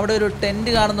 അവിടെ ഒരു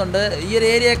ടെന്റ് കാണുന്നുണ്ട്. ഈ ഒരു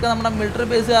ഏരിയ ഒക്കെ നമ്മുടെ മിലിറ്ററി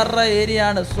ബേസുകാരുടെ ഏരിയ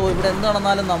ആണ്. സോ ഇവിടെ എന്ത്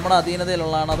നടന്നാലും നമ്മുടെ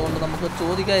അധീനതയിലുള്ളതാണ്. അതുകൊണ്ട് നമുക്ക്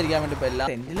ചോദിക്കാതിരിക്കാൻ വേണ്ടി പറ്റില്ല.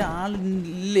 ടെന്റിൽ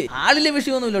ആളിലെ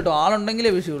വിഷയമൊന്നുമില്ല കേട്ടോ.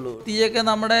 ആളുണ്ടെങ്കിലേ വിഷയമുള്ളൂ. തീയൊക്കെ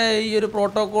നമ്മുടെ ഈ ഒരു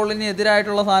പ്രോട്ടോകോളിന്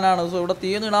എതിരായിട്ടുള്ള സാധനമാണ്. സോ ഇവിടെ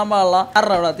തീയൊന്നും ഇടാൻ പാടില്ല.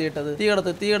 ആരുടെ അവിടെ തീയിട്ടത്? തീ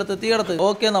കടത്ത്.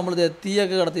 ഓക്കെ, നമ്മൾ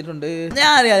തീയൊക്കെ കടത്തിയിട്ടുണ്ട്.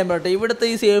 ഞാൻ കാര്യം പറയട്ടെ, ഇവിടുത്തെ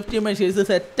ഈ സേഫ്റ്റി മെഷേഴ്സ്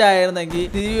സെറ്റ് ആയിരുന്നെങ്കിൽ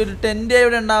ഈ ഒരു ടെന്റ്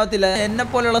ഇവിടെ ഉണ്ടാവത്തില്ല. എന്നെ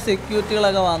പോലെയുള്ള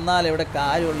സെക്യൂരിറ്റികളൊക്കെ വന്നാൽ ഇവിടെ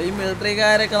കാര്യമുള്ളൂ. ഈ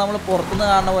മിലിറ്ററിക്കാരൊക്കെ നമ്മൾ പുറത്തുനിന്ന്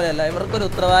കാണുന്ന പോലെയല്ല. ഇവർക്കൊരു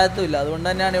ഉത്തരവാദിത്വം ഇല്ല. അതുകൊണ്ട്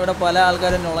തന്നെയാണ് ഇവിടെ പല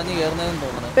ആൾക്കാരും നുളഞ്ഞു കയറുന്നതെന്ന്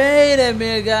തോന്നുന്നത്.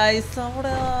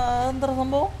 അവിടെ എന്താ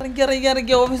സംഭവം?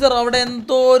 ഇറങ്ങി ഓഫീസർ, അവിടെ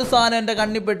എന്തോ ഒരു സാധനം എന്റെ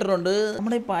കണ്ണിൽ പെട്ടിട്ടുണ്ട്.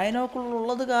 നമ്മുടെ ഈ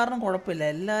പയനോക്കുള്ളത് കാരണം കുഴപ്പമില്ല.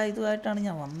 എല്ലാ ഇതുമായിട്ടാണ്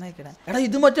ഞാൻ വന്നേക്കണേ. എടാ,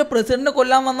 ഇത് മറ്റേ പ്രസിഡന്റിനെ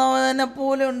കൊല്ലാൻ വന്നവനെ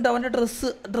പോലെ ഉണ്ട്. അവന്റെ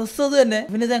ഡ്രസ്സ് അത് തന്നെ.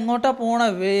 പിന്നെ ഇത് എങ്ങോട്ടാ പോണ?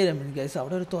 ഗൈസ്,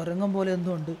 അവിടെ ഒരു തുരങ്കം പോലെ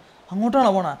എന്തോ ഉണ്ട്. അങ്ങോട്ടാണോ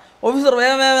പോണ? ഓഫീസർ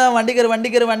വേഗം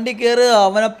വണ്ടി കയറ്.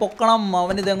 അവനെ പൊക്കണം.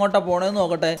 അവനിത് എങ്ങോട്ടാ പോണേന്ന്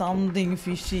നോക്കട്ടെ. Something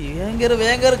fishy.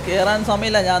 വേഗം കയറാൻ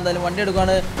സമയമില്ല. ഞാൻ എന്തായാലും വണ്ടി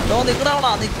എടുക്കാണ്. നിക്കടാ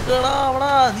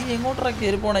അവിടെ. നീ എങ്ങോട്ടാ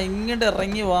കയറി പോണേ? ഇങ്ങോട്ട്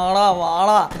ഇറങ്ങി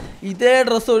വാളാ. ഇതേ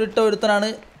ഡ്രസ്സ് ഇട്ട ഒരുത്തനാണ്.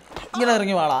 ഇങ്ങനെ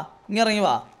ഇറങ്ങി വാ. ഇങ്ങനെ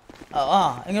വാ.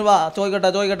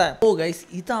 ചോദിക്കട്ടെ. ഓ ഗൈസ്,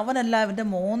 ഇത് അവനല്ല. അവന്റെ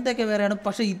മോന്തൊക്കെ വേറെയാണ്.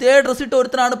 പക്ഷെ ഇതേ ഡ്രസ് ഇട്ട്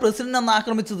ഒരുത്തനാണ് പ്രസിഡന്റ് അന്ന്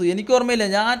ആക്രമിച്ചത്. എനിക്ക് ഓർമ്മയില്ല.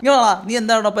 നീ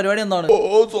എന്താണ് പരിപാടി? എന്താണ്?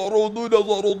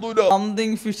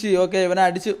 Something fishy. ഓക്കെ, ഇവനെ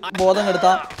അടിച്ച് ബോധം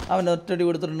കെടുത്താം. അവൻ ഒറ്റടി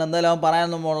കൊടുത്തിട്ടുണ്ട്. എന്തായാലും അവൻ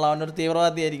പറയാനൊന്നും പോകണില്ല. അവനൊരു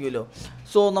തീവ്രവാദി ആയിരിക്കുമല്ലോ.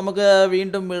 സോ നമുക്ക്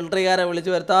വീണ്ടും മിലിറ്ററിക്കാരെ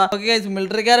വിളിച്ച് വരുത്താം. ഓക്കെ ഗൈസ്,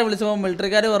 മിലിറ്ററിക്കാരെ വിളിച്ചപ്പോൾ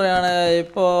മിലിറ്ററിക്കാർ പറയാണ്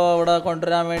ഇപ്പോൾ ഇവിടെ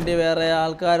കൊണ്ടുവരാൻ വേണ്ടി വേറെ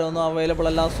ആൾക്കാരൊന്നും അവൈലബിൾ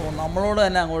അല്ല. സോ നമ്മളോട്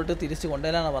തന്നെ അങ്ങോട്ട് തിരിച്ച്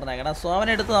കൊണ്ടുവരാനാണ് പറഞ്ഞേക്കണം. സോ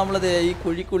അവനെടുത്ത് നമ്മളിത് ഈ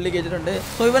കുഴിക്കുള്ളി കയറ്റിട്ടുണ്ട്.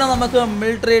 സോ ഇവനെ നമുക്ക്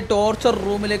മിലിറ്ററി ടോർച്ചർ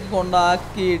റൂമിലേക്ക്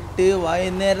കൊണ്ടാക്കിയിട്ട്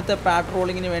വൈകുന്നേരത്തെ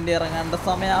പാട്രോളിങ്ങിന് വേണ്ടി ഇറങ്ങേണ്ട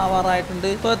സമയം ആവാറായിട്ടുണ്ട്.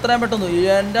 സോ എത്രയും പെട്ടെന്ന്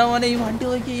എൻ്റെ മോനെ ഈ വണ്ടി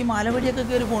നോക്കി ഈ മലവഴിയൊക്കെ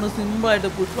കയറി പോകണം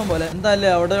സിമ്പിളായിട്ട് പുഷ്പം പോലെ. എന്തായാലും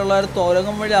അവിടെയുള്ള ഒരു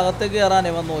തുരങ്കം വഴി അകത്തേക്ക് കയറാൻ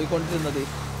ഇവൻ നോക്കിക്കൊണ്ടിരുന്നത്.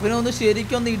 ഇവനൊന്ന്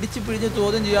ശരിക്കൊന്ന് ഇടിച്ച് പിടിച്ച്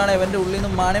ചോദ്യം ചെയ്യുകയാണെങ്കിൽ ഇവൻ്റെ ഉള്ളിൽ നിന്ന്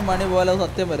മണി പോലെ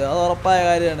സത്യം വരും. അത് ഉറപ്പായ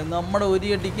കാര്യമാണ്. നമ്മുടെ ഒരു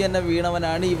അടിക്ക് തന്നെ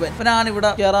വീണവനാണ് ഇവനാണ് ഇവിടെ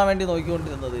കയറാൻ വേണ്ടി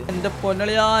നോക്കിക്കൊണ്ടിരുന്നത്. എൻ്റെ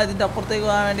പൊന്നളിയാ, ഇതിൻ്റെ അപ്പുറത്തേക്ക്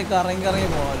പോകാൻ വേണ്ടി കറങ്ങി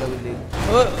പോകാമല്ലോ പുല്ല്.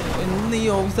 ഇന്ന് ഈ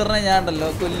ഓഫീസറിനെ ഞാൻ ഉണ്ടല്ലോ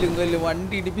കൊല്ലും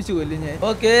വണ്ടി ഇടിപ്പിച്ച് കൊല്ലും ഞാൻ.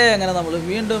 ഓക്കെ, അങ്ങനെ നമ്മൾ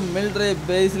വീണ്ടും മിലിറ്ററി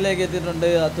ബേസിലേക്ക് എത്തിയിട്ടുണ്ട്.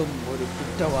 അതും ഒരു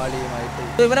കുറ്റവാളിയുമായിട്ട്.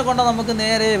 ഇവനെ കൊണ്ട് നമുക്ക്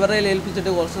നേരെ ഇവരെ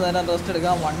ഏൽപ്പിച്ചിട്ട് കുറച്ച് നേരം റെസ്റ്റ്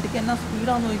എടുക്കാം. വണ്ടിക്ക് എന്നാ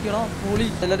സ്പീഡാന്ന് നോക്കിയോ പുളി.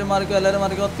 എല്ലാവരും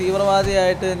മാറിക്കോ.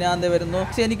 തീവ്രവാദിയായിട്ട് ഞാൻ വരുന്നു.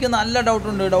 പക്ഷെ എനിക്ക് നല്ല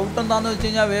ഡൗട്ടുണ്ട്. ഡൗട്ട് എന്താന്ന് വെച്ച്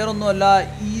കഴിഞ്ഞാൽ വേറൊന്നുമല്ല,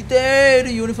 ഇതേ ഒരു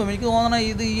യൂണിഫോം എനിക്ക് തോന്നണം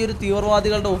ഇത് ഈ ഒരു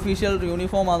തീവ്രവാദികളുടെ ഒഫീഷ്യൽ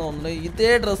യൂണിഫോമാണെന്ന് തോന്നുന്നത്.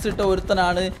 ഇതേ ഡ്രസ്സ് ഇട്ട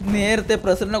ഒരുത്തനാണ് നേരത്തെ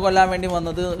പ്രസിഡന്റിനെ കൊല്ലാൻ വേണ്ടി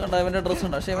വന്നത്. കണ്ടോ, ഇവന്റെ ഡ്രസ്സ്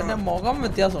ഉണ്ട്. പക്ഷെ ഇവന്റെ മുഖം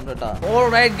വ്യത്യാസമുണ്ട് കേട്ടോ. ഓൾ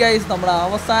റൈറ്റ് ഗൈസ്, നമ്മുടെ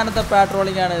അവസാനത്തെ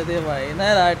പാട്രോളിംഗ് ആണ് ഇത്.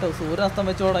 വൈകുന്നേരമായിട്ട് സൂര്യാസ്തം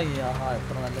വെച്ച് തുടങ്ങി.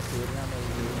 എത്ര നല്ല സൂര്യനാണ്.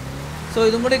 സോ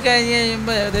ഇതും കൂടി കഴിഞ്ഞ്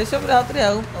കഴിയുമ്പോൾ ഏകദേശം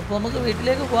രാത്രിയാകും. അപ്പോൾ നമുക്ക്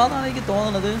വീട്ടിലേക്ക് പോകാമെന്നാണ് എനിക്ക്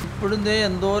തോന്നുന്നത്. ഇപ്പോഴും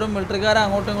എന്തോരം മിലിറ്ററിക്കാരെ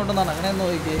അങ്ങോട്ടും ഇങ്ങോട്ടും നടക്കണമെന്ന്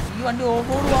നോക്കിയേ. ഈ വണ്ടി ഓഫ്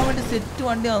റോഡ് പോകാൻ വേണ്ടി സെറ്റ്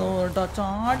വണ്ടിയാണ് കേട്ടോ.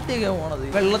 ചാട്ടിയൊക്കെ പോണത്.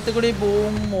 വെള്ളത്തിൽ കൂടി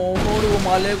പോവും, ഓഫ് റോഡ് പോവും,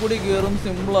 മലയിൽ കൂടി കയറും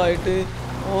സിമ്പിളായിട്ട്.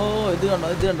 ഇത് കണ്ടോ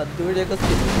ഇതുവഴിയൊക്കെ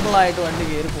സിമ്പിളായിട്ട് വണ്ടി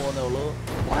കയറി പോകുന്നേ ഉള്ളൂ.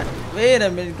 വേറെ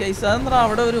കേസ് അതെന്താ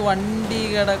അവിടെ ഒരു വണ്ടി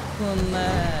കിടക്കുന്ന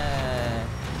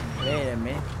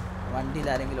വണ്ടിയിൽ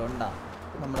ആരെങ്കിലും ഉണ്ടാ?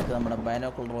 നമ്മൾക്ക് നമ്മുടെ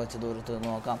ബൈനോക്കുലർ വെച്ച് ദൂരത്ത്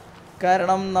നോക്കാം.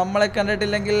 കാരണം നമ്മളെ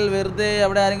കണ്ടിട്ടില്ലെങ്കിൽ വെറുതെ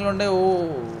അവിടെ ആരെങ്കിലും ഉണ്ടേ.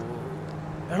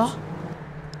 എടാ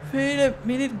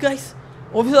മിനിറ്റ് ഗൈസ്,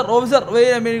 ഓഫീസർ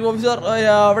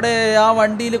അവിടെ ആ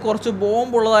വണ്ടിയിൽ കുറച്ച്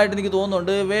ബോംബ് ഉള്ളതായിട്ട് എനിക്ക്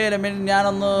തോന്നുന്നുണ്ട്.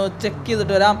 ഞാനൊന്ന് ചെക്ക്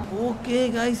ചെയ്തിട്ട് വരാം. ഓക്കെ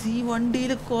ഗൈസ്, ഈ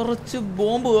വണ്ടിയിൽ കുറച്ച്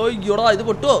ബോംബ്. ഇത്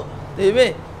പൊട്ടുമോ ദൈവേ?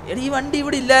 എടാ, ഈ വണ്ടി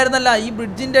ഇവിടെ ഇല്ലായിരുന്നല്ല. ഈ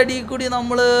ബ്രിഡ്ജിന്റെ അടിയിൽ കൂടി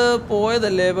നമ്മൾ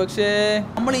പോയതല്ലേ? പക്ഷേ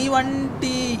നമ്മൾ ഈ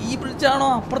വണ്ടി ഈ ബ്രിഡ്ജാണോ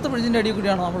അപ്പുറത്തെ ബ്രിഡ്ജിന്റെ അടിയിൽ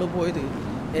കൂടിയാണോ നമ്മൾ പോയത്?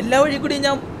 എല്ലാ വഴി കൂടിയും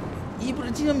ഞാൻ ഈ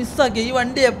ബ്രിഡ്ജ് ഞാൻ മിസ്സാക്കി. ഈ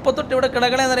വണ്ടി എപ്പോൾ തൊട്ട് ഇവിടെ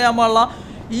കിടക്കണേന്നറിയാൻ പാടില്ല.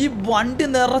 ഈ വണ്ടി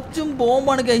നിറച്ചും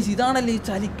ബോംബാണ് ഗൈസ്. ഇതാണല്ലേ ഈ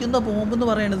ചലിക്കുന്ന ബോംബ് എന്ന്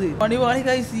പറയണത്. പണിവാളി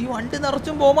ഗൈസ്, ഈ വണ്ടി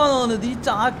നിറച്ചും ബോംബാന്ന് തോന്നുന്നത്. ഈ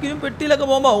ചാക്കിലും പെട്ടിയിലൊക്കെ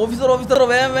ബോംബാ. ഓഫീസർ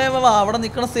വേഗം അവിടെ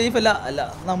നിൽക്കണം. സേഫ് അല്ല.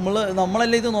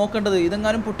 നമ്മളല്ലേ ഇത് നോക്കേണ്ടത്.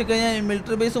 ഇതെങ്ങാനും പൊട്ടിക്കഴിഞ്ഞാൽ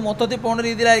മിലിറ്ററി ബേസ് മൊത്തത്തിൽ പോകുന്ന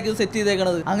രീതിയിലായിരിക്കും സെറ്റ്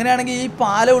ചെയ്തേക്കണത്. അങ്ങനെയാണെങ്കിൽ ഈ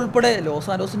പാലം ഉൾപ്പെടെ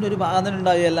ലോസ് ആൻഡോസിന്റെ ഒരു ഭാഗം തന്നെ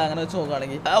ഉണ്ടാവുകയല്ല. അങ്ങനെ വെച്ച്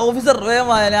നോക്കുകയാണെങ്കിൽ ഓഫീസർ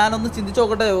വേഗം ഞാനൊന്ന് ചിന്തിച്ച്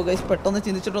നോക്കട്ടെ ഗൈസ്. പെട്ടെന്ന്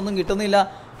ചിന്തിച്ചിട്ടൊന്നും കിട്ടുന്നില്ല.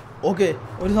 ഓക്കെ,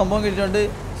 ഒരു സംഭവം കിട്ടിയിട്ടുണ്ട്.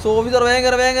 സോ ഓഫീസർ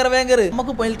വേഗം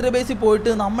നമുക്ക് മിലിറ്ററി ബേസിൽ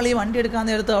പോയിട്ട് നമ്മൾ ഈ വണ്ടി എടുക്കാൻ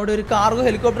നേരത്ത് അവിടെ ഒരു കാർഗോ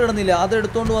ഹെലികോപ്റ്റർ ഇടുന്നില്ല, അത്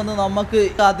എടുത്തുകൊണ്ട് വന്ന് നമുക്ക്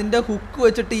അതിൻ്റെ ഹുക്ക്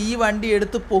വെച്ചിട്ട് ഈ വണ്ടി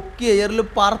എടുത്ത് പൊക്കി എയറിൽ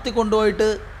പറത്തി കൊണ്ടുപോയിട്ട്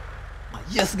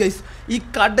യെസ് ഗൈസ് ഈ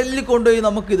കടലിൽ കൊണ്ടുപോയി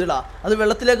നമുക്ക് ഇതിടാം. അത്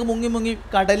വെള്ളത്തിലേക്ക് മുങ്ങി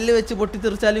കടലിൽ വെച്ച്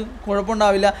പൊട്ടിത്തെറിച്ചാലും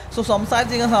കുഴപ്പമുണ്ടാവില്ല. സോ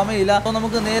സംസാരിച്ചിരിക്കാൻ സമയമില്ല. അപ്പോൾ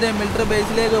നമുക്ക് നേരെ മിലിറ്ററി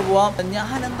ബേസിലേക്ക് പോവാം.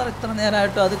 ഞാൻ എന്താ ഇത്ര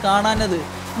നേരമായിട്ട് അത് കാണാനത്?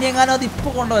 ഇനി എങ്ങാനും അത്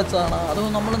ഇപ്പോൾ കൊണ്ടുവച്ചതാണ്, അത്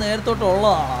നമ്മൾ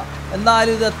നേരത്തോട്ടുള്ളതാണ്.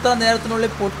 എന്തായാലും ഇത് എത്ര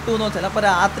നേരത്തിനുള്ളിൽ പൊട്ടുന്നോ, ചിലപ്പോൾ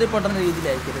രാത്രി പൊട്ടുന്ന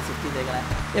രീതിയിലായിരിക്കും സെറ്റ് ചെയ്തേക്കണേ.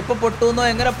 എപ്പോൾ പൊട്ടുന്നോ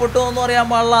എങ്ങനെ പൊട്ടുമെന്നോ അറിയാൻ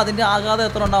പാടില്ല, അതിൻ്റെ ആഘാതം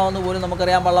എത്ര ഉണ്ടാവുമെന്ന് പോലും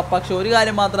നമുക്കറിയാൻ പാടില്ല. പക്ഷെ ഒരു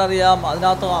കാര്യം മാത്രം അറിയാം,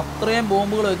 അതിനകത്ത് അത്രയും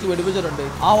ബോംബുകൾ വെച്ച് വെടിപ്പിച്ചിട്ടുണ്ട്.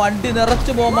 ആ വണ്ടി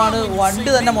നിറച്ച് ബോംബാണ്, വണ്ടി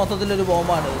തന്നെ മൊത്തത്തിലൊരു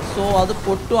ബോംബാണ്. സോ അത്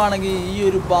പൊട്ടുവാണെങ്കിൽ ഈ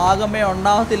ഒരു ഭാഗമേ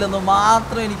ഉണ്ടാകത്തില്ലെന്ന്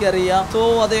മാത്രം എനിക്കറിയാം. സോ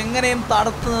അതെങ്ങനെയും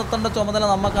തടുത്ത് നിർത്തേണ്ട ചുമതല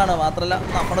നമുക്കാണ്, മാത്രമല്ല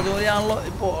നമ്മുടെ ജോലിയാണല്ലോ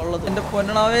ഇപ്പോൾ ഉള്ളത്. എൻ്റെ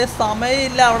പൊന്നണവേ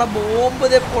സമയമില്ല, അവിടെ ബോംബ്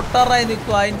ഇതേ പൊട്ടാറായി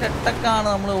നിൽക്കും. അതിൻ്റെ ഇട്ടക്കാണ്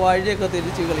നമ്മൾ വഴിയൊക്കെ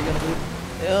തിരിച്ച് കളിക്കുന്നത്.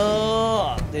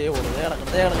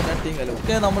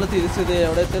 ഒക്കെ നമ്മൾ തിരിച്ചത്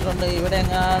എവിടെ എത്തിയിട്ടുണ്ട്? ഇവിടെ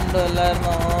എങ്ങാണ്ട്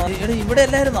അല്ലായിരുന്നോ? ഇവിടെ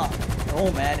അല്ലായിരുന്നോ? ഓ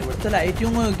മാൻ, ഇവിടുത്തെ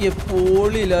ലൈറ്റിങ് നോക്കിയേ,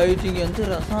 പൊളി ലൈറ്റിങ്, എന്ത്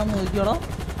രസമാണെന്ന് നോക്കിയോടാ.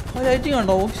 ആ ലൈറ്റിങ്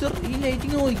ഉണ്ടോ ഓഫീസർ? ഈ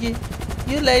ലൈറ്റിങ് നോക്കിയേ,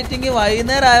 ഈ ലൈറ്റിങ്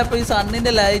വൈകുന്നേരം ആയപ്പോൾ ഈ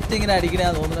സണ്ണിന്റെ ലൈറ്റ് ഇങ്ങനെ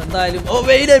അടിക്കണേന്ന് തോന്നുന്നു. എന്തായാലും ഓ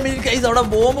വെയിറ്റ് എ മിനിറ്റ് ഗയ്സ്, അവിടെ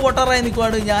ബോംബ് പൊട്ടാറായി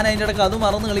നിൽക്കുവാണ്. ഞാൻ അതിൻ്റെ ഇടയ്ക്ക് അത്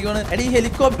മറന്ന് കളിക്കുവാണ്. എടി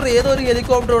ഹെലികോപ്റ്റർ, ഏതോ ഒരു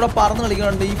ഹെലികോപ്റ്റർ ഇവിടെ പറന്ന്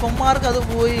കളിക്കുന്നുണ്ട്. ഇപ്പന്മാർക്ക് അത്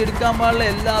പോയി എടുക്കാൻ പാടില്ല.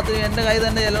 എല്ലാത്തിനും എൻ്റെ കൈ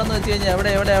തന്നെ ചെല്ലണമെന്ന് വെച്ച് കഴിഞ്ഞാൽ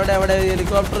എവിടെ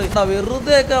ഹെലികോപ്റ്റർ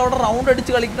വെറുതെ ഒക്കെ അവിടെ റൗണ്ട്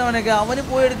അടിച്ച് കളിക്കണവനൊക്കെ അവന്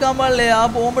പോയി എടുക്കാൻ പാടില്ലേ? ആ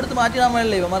ബോംബ് എടുത്ത് മാറ്റിയിടാൻ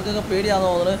പാടില്ലേ? ഇവന്മാർക്കൊക്കെ പേടിയാന്ന്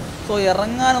തോന്നുന്നത്. സോ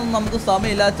ഇറങ്ങാനൊന്നും നമുക്ക്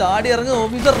സമയമില്ല. ചാടി ഇറങ്ങും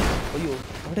ഓഫീസർ. അയ്യോ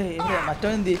ഇവിടെ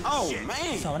മറ്റവൻ എന്തി?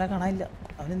 അവനെ കാണാനില്ല.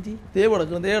 അവനെന്തി? ദേ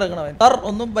കിടക്കണവൻ. സാർ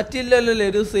ഒന്നും പറ്റില്ലല്ലോ,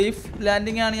 ഒരു സേഫ്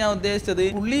ലാൻഡിങ് ആണ് ഞാൻ ഉദ്ദേശിച്ചത്.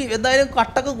 പുള്ളി എന്തായാലും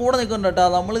കട്ടൊക്കെ കൂടെ നിൽക്കുന്നുണ്ട് കേട്ടോ.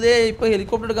 നമ്മളിതേ ഇപ്പൊ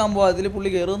ഹെലികോപ്റ്റർ എടുക്കാൻ പോവാ, അതിൽ പുള്ളി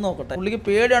കയറുമെന്ന് നോക്കട്ടെ. പുള്ളിക്ക്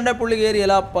പേടിയുണ്ടെ പുള്ളി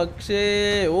കയറിയല്ല, പക്ഷേ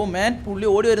ഓ മാൻ പുള്ളി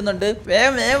ഓടി വരുന്നുണ്ട്.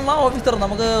 വേഗം വാ ഓഫീസർ,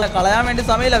 നമുക്ക് കളയാൻ വേണ്ടി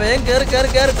സമയമില്ല. വേഗം കയറി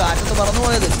കാറ്റത്ത് പറന്നു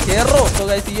പോയത് കയറോ. സോ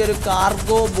ഗൈസ്, ഈ ഒരു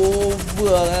കാർഗോ ബോംബ്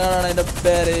അങ്ങനെയാണ് അതിന്റെ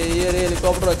പേര്. ഈ ഒരു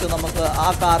ഹെലികോപ്റ്റർ വെച്ച് നമുക്ക് ആ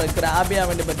കാർ ഗ്രാബ് ചെയ്യാൻ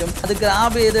വേണ്ടി പറ്റും. അത്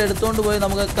ഗ്രാബ് ചെയ്ത് എടുത്തോണ്ട് പോയി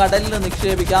നമുക്ക് കടലിൽ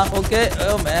നിക്ഷേപിക്കാം. ഓക്കെ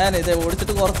മാൻ, ഇത് ഓടിച്ചിട്ട്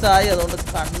കുറച്ചായി, അതുകൊണ്ട്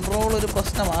കൺട്രോൾ ഒരു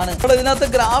പ്രശ്നമാണ്. ഇവിടെ ഇതിനകത്ത്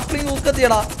ഗ്രാഫ്ലിംഗ്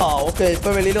ഊക്കത്തിയടാ. ആ ഓക്കെ,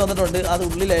 ഇപ്പൊ വെളിയിൽ വന്നിട്ടുണ്ട്. അത്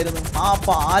ഉള്ളിലായിരുന്നു. ആ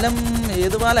പാലം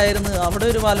ഏത് പാലായിരുന്നു? അവിടെ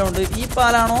ഒരു പാലമുണ്ട്. ഈ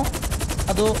പാലാണോ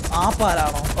അതോ ആ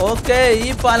പാലാണോ? ഓക്കെ, ഈ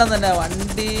പാലം തന്നെ.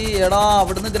 വണ്ടി എടാ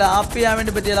അവിടുന്ന് ഗ്രാപ്പ് ചെയ്യാൻ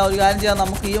വേണ്ടി പറ്റിയല്ല. ഒരു കാര്യം ചെയ്യാം,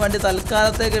 നമുക്ക് ഈ വണ്ടി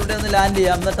തൽക്കാലത്തേക്ക് ഇവിടെ നിന്ന് ലാൻഡ്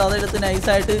ചെയ്യാം. എന്നിട്ട് അതെടുത്ത്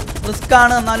നൈസായിട്ട് റിസ്ക്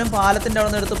ആണ്, എന്നാലും പാലത്തിന്റെ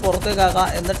അവിടെ നിന്ന് എടുത്ത് പുറത്തേക്കാക്കാം.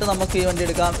 എന്നിട്ട് നമുക്ക് ഈ വണ്ടി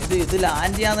എടുക്കാം. ഇത്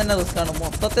ലാൻഡ് ചെയ്യാൻ തന്നെ റിസ്ക് ആണ്,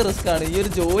 മൊത്തത്തിൽ റിസ്ക് ആണ്. ഈ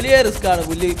ഒരു ജോലിയെ റിസ്ക് ആണ്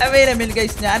പുല്ല്.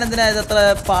 ഞാൻ എന്തിനാ ഇതത്ര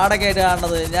പാടൊക്കെ ആയിട്ട്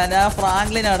കാണുന്നത്? ഞാൻ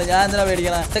ഫ്രാങ്ക്ലിനാണ്. ഞാൻ എന്തിനാ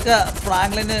പേടിക്കണം? ഇതൊക്കെ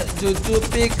ഫ്രാങ്ക്ലിന്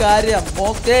ജുജുപ്പി കാര്യം.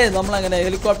 ഓക്കെ, നമ്മളങ്ങനെ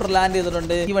ഹെലികോപ്റ്റർ ലാൻഡ്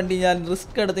ചെയ്തിട്ടുണ്ട്. ഈ വണ്ടി ഞാൻ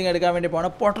റിസ്ക് എടുത്ത് എടുക്കാൻ വേണ്ടി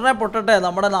പോകണം. പൊട്ടട്ടെ,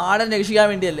 നമ്മുടെ നാടൻ രക്ഷിക്കാൻ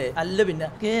വേണ്ടിയല്ലേ? അല്ല പിന്നെ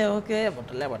ഓക്കെ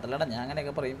പൊട്ടല്ലടാ, ഞാൻ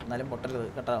അങ്ങനെയൊക്കെ പറയും, എന്നാലും പൊട്ടരുത്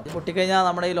കേട്ടോ. പൊട്ടിക്കഴിഞ്ഞാൽ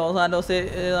നമ്മുടെ ഈ ലോസ് ആൻഡോസ്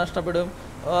നഷ്ടപ്പെടും.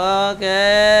 ഓക്കെ,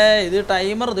 ഇത്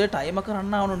ടൈമൊക്കെ റൺ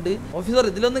ആവുന്നുണ്ട്. ഓഫീസർ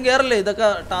ഇതിലൊന്നും കയറല്ലേ, ഇതൊക്കെ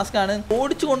ടാസ്ക് ആണ്.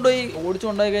 ഓടിച്ചു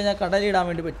കൊണ്ടുപോയി കഴിഞ്ഞാൽ കടലിടാൻ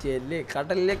വേണ്ടി പറ്റിയല്ലേ?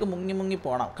 കടലിലേക്ക് മുങ്ങി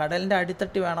പോകണം. കടലിന്റെ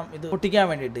അടിത്തട്ടി വേണം ഇത് പൊട്ടിക്കാൻ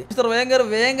വേണ്ടിയിട്ട്. ഓഫീസർ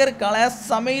വേഗം കളയാൻ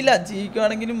സമയമില്ല.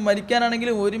 ജീവിക്കുകയാണെങ്കിലും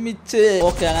മരിക്കാനാണെങ്കിലും ഒരുമിച്ച്.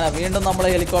 ഓക്കെ, അങ്ങനെ വീണ്ടും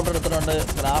നമ്മളെ ഹെലികോപ്റ്റർ എടുത്തിട്ടുണ്ട്.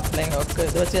 ഗ്രാപ്ലിംഗ് ഒക്കെ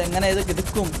ഇത് വെച്ച് എങ്ങനെ ഇത്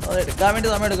കിടക്കും? അത് എടുക്കാൻ വേണ്ടി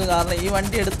സമയം എടുക്കും, കാരണം ഈ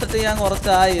വണ്ടി എടുത്തിട്ട് ഞാൻ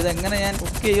കുറച്ചായി. ഇതെങ്ങനെ ഞാൻ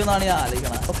ബുക്ക് ചെയ്യുമെന്നാണ് ഞാൻ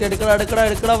ആലോചിക്കണം. ഓക്കെ,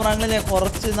 എടുക്കടാ ഫ്രാങ്ക്ലിൻ,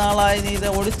 കുറച്ച് നാളായി നീ ഇത്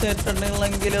ഓടിച്ചിട്ടുണ്ടെങ്കിലും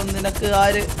നിനക്ക് ആ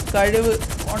ഒരു കഴിവ്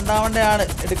ഉണ്ടാവേണ്ടതാണ്.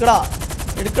 എടുക്കടാ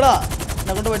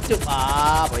എന്നെ കൊണ്ട് പറ്റും.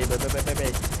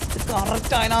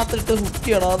 കറക്റ്റ് അതിനകത്തിട്ട് ഹുക്ക്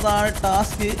ചെയ്യണം, അതാണ്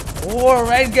ടാസ്ക്.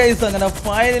 ഓൾറൈറ്റ് ഗൈസ്, അങ്ങനെ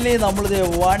ഫൈനലി നമ്മളിത്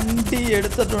വണ്ടി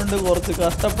എടുത്തിട്ടുണ്ട്. കുറച്ച്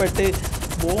കഷ്ടപ്പെട്ട്.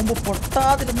 ബോംബ്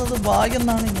പൊട്ടാതിരുന്നത് ഭാഗ്യം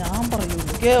എന്നാണ് ഞാൻ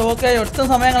പറയുന്നത്. ഓക്കെ ഒട്ടും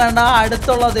സമയം കളയണ്ട.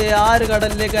 അടുത്തുള്ളത് ആ ഒരു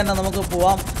കടലിലേക്ക് തന്നെ നമുക്ക്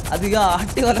പോവാം. അധികം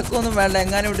ആട്ടി വലക്കൊന്നും വേണ്ട.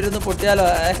 എങ്ങാനും ഇവിടെ ഇരുന്ന് പൊട്ടിയാലോ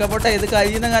ഒക്കെ പൊട്ടെ. ഇത്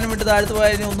കയ്യിൽ നിന്ന് എങ്ങാനും വിട്ട് താഴ്ത്തു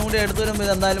പോയാൽ ഇനി ഒന്നും കൂടി എടുത്തു വരുമ്പോൾ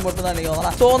ഇത് എന്തായാലും പൊട്ടുന്നതാണ് എനിക്ക്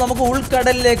തോന്നണം. സോ നമുക്ക്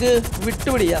ഉൾക്കടലിലേക്ക്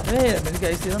വിട്ടുപിടിക്കാം.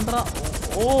 ഇതെന്താ?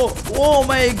 ഓ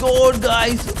മൈ ഗോഡ്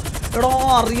ഗൈസ്, എടോ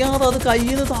അറിയാതെ അത്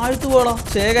കയ്യിൽ നിന്ന് താഴ്ത്തു പോകണം.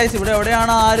 ഗൈസ്, ഇവിടെ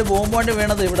എവിടെയാണ് ആ ഒരു ബോംബ് വണ്ടി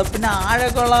വീണത്? ഇവിടെ പിന്നെ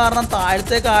ആഴൊക്കെ ഉള്ള കാരണം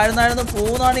താഴത്തേക്ക് ആഴ്ന്നാഴ്ന്ന്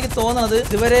പോകുന്നതാണ് എനിക്ക് തോന്നുന്നത്.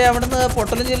 ഇതുവരെ അവിടുന്ന്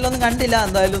പൊട്ടലും ചില്ലൊന്നും കണ്ടില്ല.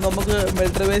 എന്തായാലും നമുക്ക്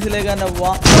മിലിറ്ററി ബേസിലേക്ക് തന്നെ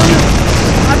പോവാം.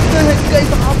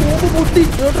 ആ ബോംബ് പൊട്ടി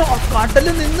കേട്ടോ,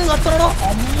 കടലിൽ നിന്ന് കത്തണോ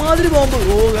അമ്മാതിരി ബോംബ്.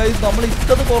 ഗൈസ്, നമ്മൾ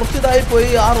ഇത്തത് കുറച്ചിതായി പോയി.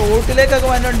 ആ റോട്ടിലേക്കൊക്കെ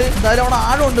വന്നിട്ടുണ്ട്. എന്തായാലും അവിടെ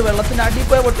ആഴമുണ്ട്, വെള്ളത്തിന്റെ അടിയിൽ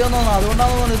പോയി പൊട്ടിയെന്ന് തോന്നുന്നു.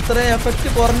 അതുകൊണ്ടാണ് തോന്നുന്നു ഇത്രയും എഫക്ട്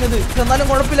കുറഞ്ഞത്. എന്നാലും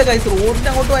കുഴപ്പമില്ല ഗൈസ്, റോഡിന്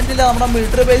അങ്ങോട്ട് വന്നില്ല, നമ്മുടെ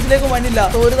മിലിറ്ററി ബേസിലേക്ക് വന്നില്ല.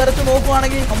 ഒരു തരത്തിൽ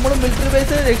നോക്കുവാണെങ്കിൽ നമ്മൾ മിലിറ്ററി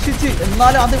ബേസിനെ രക്ഷിച്ച്.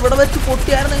 എന്നാലും അത് ഇവിടെ വെച്ച്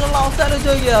പൊട്ടിയായിരുന്നു നിങ്ങളുടെ അവസ്ഥ ആലോചിച്ച്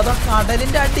നോക്കിയത്. അത്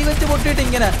കടലിന്റെ അടി വെച്ച് പൊട്ടിയിട്ട്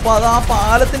ഇങ്ങനെ. അപ്പൊ അത് ആ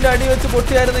പാലത്തിന്റെ അടി വെച്ച്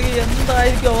പൊട്ടിയായിരുന്നെങ്കിൽ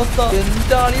എന്തായിരിക്കും അവസ്ഥ?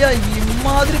 എന്താളിയാ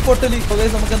ഇമാതിരി പൊട്ടല്.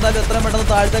 നമുക്ക് എന്തായാലും എത്രയും പെട്ടെന്ന്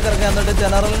താഴത്തേക്ക് ഇറങ്ങാൻ. എന്നിട്ട്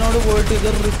ജനറലിനോട് പോയിട്ട് ഇത്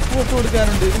റിപ്പോർട്ട്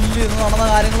കൊടുക്കാനുണ്ട്. ഇല്ല, ഇന്ന് നടന്ന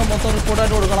കാര്യങ്ങൾ മൊത്തം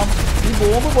റിപ്പോർട്ടായിട്ട് കൊടുക്കണം. ഈ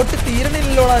ബോംബ് പൊട്ടി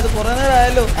തീരണില്ലല്ലോടാ, ഇത് കുറെ നേരം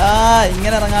ആയല്ലോ.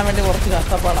 ഇങ്ങനെ ഇറങ്ങാൻ വേണ്ടി കുറച്ച്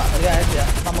കഷ്ടപ്പാടാ. ഒരു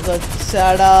കാര്യം നമുക്ക്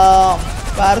ചടാം.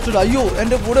 പാരച്യൂട്ട്. അയ്യോ,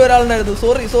 എൻ്റെ കൂടെ ഒരാളുണ്ടായിരുന്നു.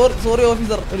 Sorry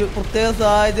officer. ഒരു പ്രത്യേക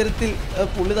സാഹചര്യത്തിൽ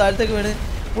പുള്ളി താഴത്തേക്ക് വീണ്.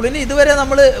 പുള്ളിനെ ഇതുവരെ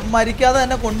നമ്മൾ മരിക്കാതെ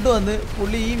തന്നെ കൊണ്ടുവന്ന്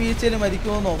പുള്ളി ഈ വീഴ്ചയിൽ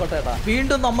മരിക്കുമോ നോക്കട്ടെ ഏട്ടാ.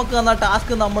 വീണ്ടും നമുക്ക് തന്ന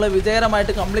ടാസ്ക് നമ്മൾ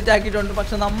വിജയകരമായിട്ട് കംപ്ലീറ്റ് ആക്കിയിട്ടുണ്ട്.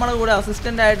 പക്ഷെ നമ്മുടെ കൂടെ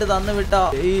അസിസ്റ്റന്റ് ആയിട്ട് തന്നു വിട്ട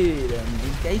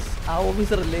ഗൈസ് ആ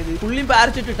ഓഫീസർ അല്ലേ ഇത്? പുള്ളിയും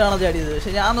പാരച്യൂട്ട് ഇട്ടാണ് ചാടിയത്.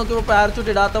 പക്ഷെ ഞാൻ നോക്കിയപ്പോൾ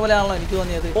പാരച്യൂട്ട് ഇടാത്ത പോലെയാണല്ലോ എനിക്ക്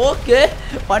തോന്നിയത്. ഓക്കെ,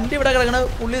 വണ്ടി ഇവിടെ കിടക്കണ്,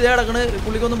 പുള്ളി ഇതേ കിടക്കണ്,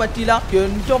 പുള്ളിക്കൊന്നും പറ്റിയില്ല.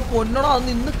 എന്റെ പൊന്നോടാ,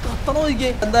 അന്ന് ഇന്ന് കത്തണോ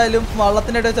ഇരിക്കേ. എന്തായാലും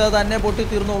വള്ളത്തിന്റെ ഇടയിൽ തന്നെ പൊട്ടി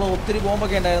തീർന്നോളൂ. ഒത്തിരി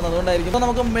ബോംബൊക്കെ ഉണ്ടായിരുന്നു, അതുകൊണ്ടായിരിക്കും. അപ്പൊ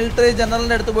നമുക്ക് മിലിറ്ററി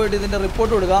ജനറലിന്റെ അടുത്ത് പോയിട്ട് ഇതിന്റെ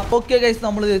റിപ്പോർട്ട് കൊടുക്കാം. ഓക്കെ ഗൈസ്,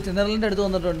 നമ്മൾ ജനറലിന്റെ അടുത്ത്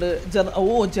വന്നിട്ടുണ്ട്.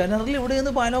 ജനറൽ ഇവിടെ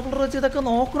നിന്ന് ബൈനോക്കുലർ വെച്ച് ഇതൊക്കെ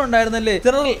നോക്കുന്നുണ്ടായിരുന്നല്ലേ.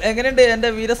 ജനറൽ എങ്ങനെയുണ്ട് എന്റെ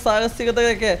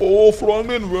വീരസാഹസികതയൊക്കെ?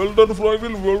 Franklin, well done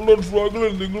Franklin, well done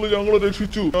Franklin. നിങ്ങൾ ഞങ്ങളെ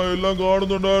രക്ഷിച്ചു, ഞാൻ എല്ലാം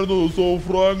കാണുന്നുണ്ടായിരുന്നു. സോ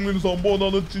ഫ്രാങ്ക്ലിൻ, സംഭവം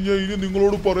എന്താണെന്ന് വെച്ച് കഴിഞ്ഞാൽ ഇനി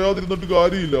നിങ്ങളോട് പറയാതിരുന്നിട്ട്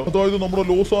കാര്യമില്ല. അതായത് നമ്മുടെ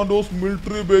ലോസ് ആൻഡോസ്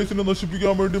മിലിറ്ററി ബേസിനെ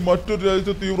നശിപ്പിക്കാൻ വേണ്ടി മറ്റൊരു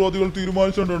രാജ്യത്തെ തീവ്രവാദികൾ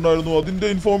തീരുമാനിച്ചിട്ടുണ്ടായിരുന്നു. അതിന്റെ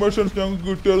ഇൻഫോർമേഷൻസ് ഞങ്ങൾക്ക്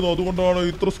കിട്ടിയായിരുന്നു. അതുകൊണ്ടാണ്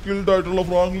ഇത്ര സ്കിൽഡ് ആയിട്ടുള്ള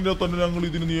ഫ്രാങ്ക്ലിനെ തന്നെ ഞങ്ങൾ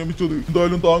ഇതിന് നിയമിച്ചത്.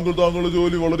 എന്തായാലും താങ്കളുടെ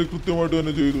ജോലി വളരെ കൃത്യമായിട്ട്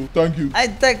തന്നെ ചെയ്തു. Thank you.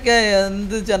 ഇതൊക്കെ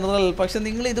എന്ത് ജനറൽ, പക്ഷെ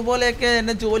നിങ്ങൾ ഇതുപോലെയൊക്കെ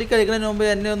എന്നെ ജോലി കഴിക്കുന്നതിന് മുമ്പ്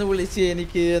എന്നെ ഒന്ന് വിളിച്ച്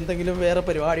എനിക്ക് എന്തെങ്കിലും വേറെ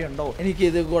പരിപാടി ഉണ്ടോ, എനിക്ക്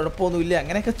ഇത് കുഴപ്പമൊന്നുമില്ല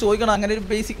അങ്ങനെയൊക്കെ ചോദിക്കണം. അങ്ങനെ ഒരു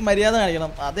ബേസിക് മര്യാദ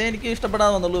കാണിക്കണം. അതേ എനിക്ക്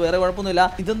ഇഷ്ടപ്പെടാതെ വന്നുള്ളൂ, വേറെ കുഴപ്പമൊന്നുമില്ല.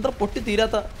 ഇതെന്താ പൊട്ടി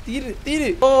തീരാത്ത തീര്.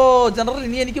 ഓ ജനറൽ,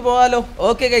 ഇനി എനിക്ക് പോകാലോ.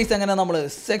 ഓക്കെ ഗൈസ്, അങ്ങനെ നമ്മൾ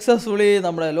സക്സസ്ഫുള്ളി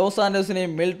നമ്മുടെ ലോസ്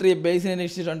ആൻഡോസിനെയും മിലിറ്ററി ബേസിനെയും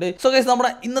രക്ഷിച്ചിട്ടുണ്ട്. സോ ഗൈസ്,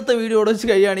 നമ്മുടെ ഇന്നത്തെ വീഡിയോ വെച്ച്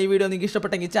കഴിയാണ്. ഈ വീഡിയോ നിങ്ങൾക്ക്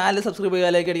ഇഷ്ടപ്പെട്ടെങ്കിൽ ചാനൽ സബ്സ്ക്രൈബ്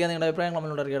ചെയ്യുക, ലൈക്ക് അടിക്കാൻ നിങ്ങളുടെ അഭിപ്രായങ്ങൾ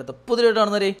നമ്മളുടെ അടുത്ത് പുതിയ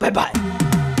കാണുന്നവരെ ബൈ ബൈ.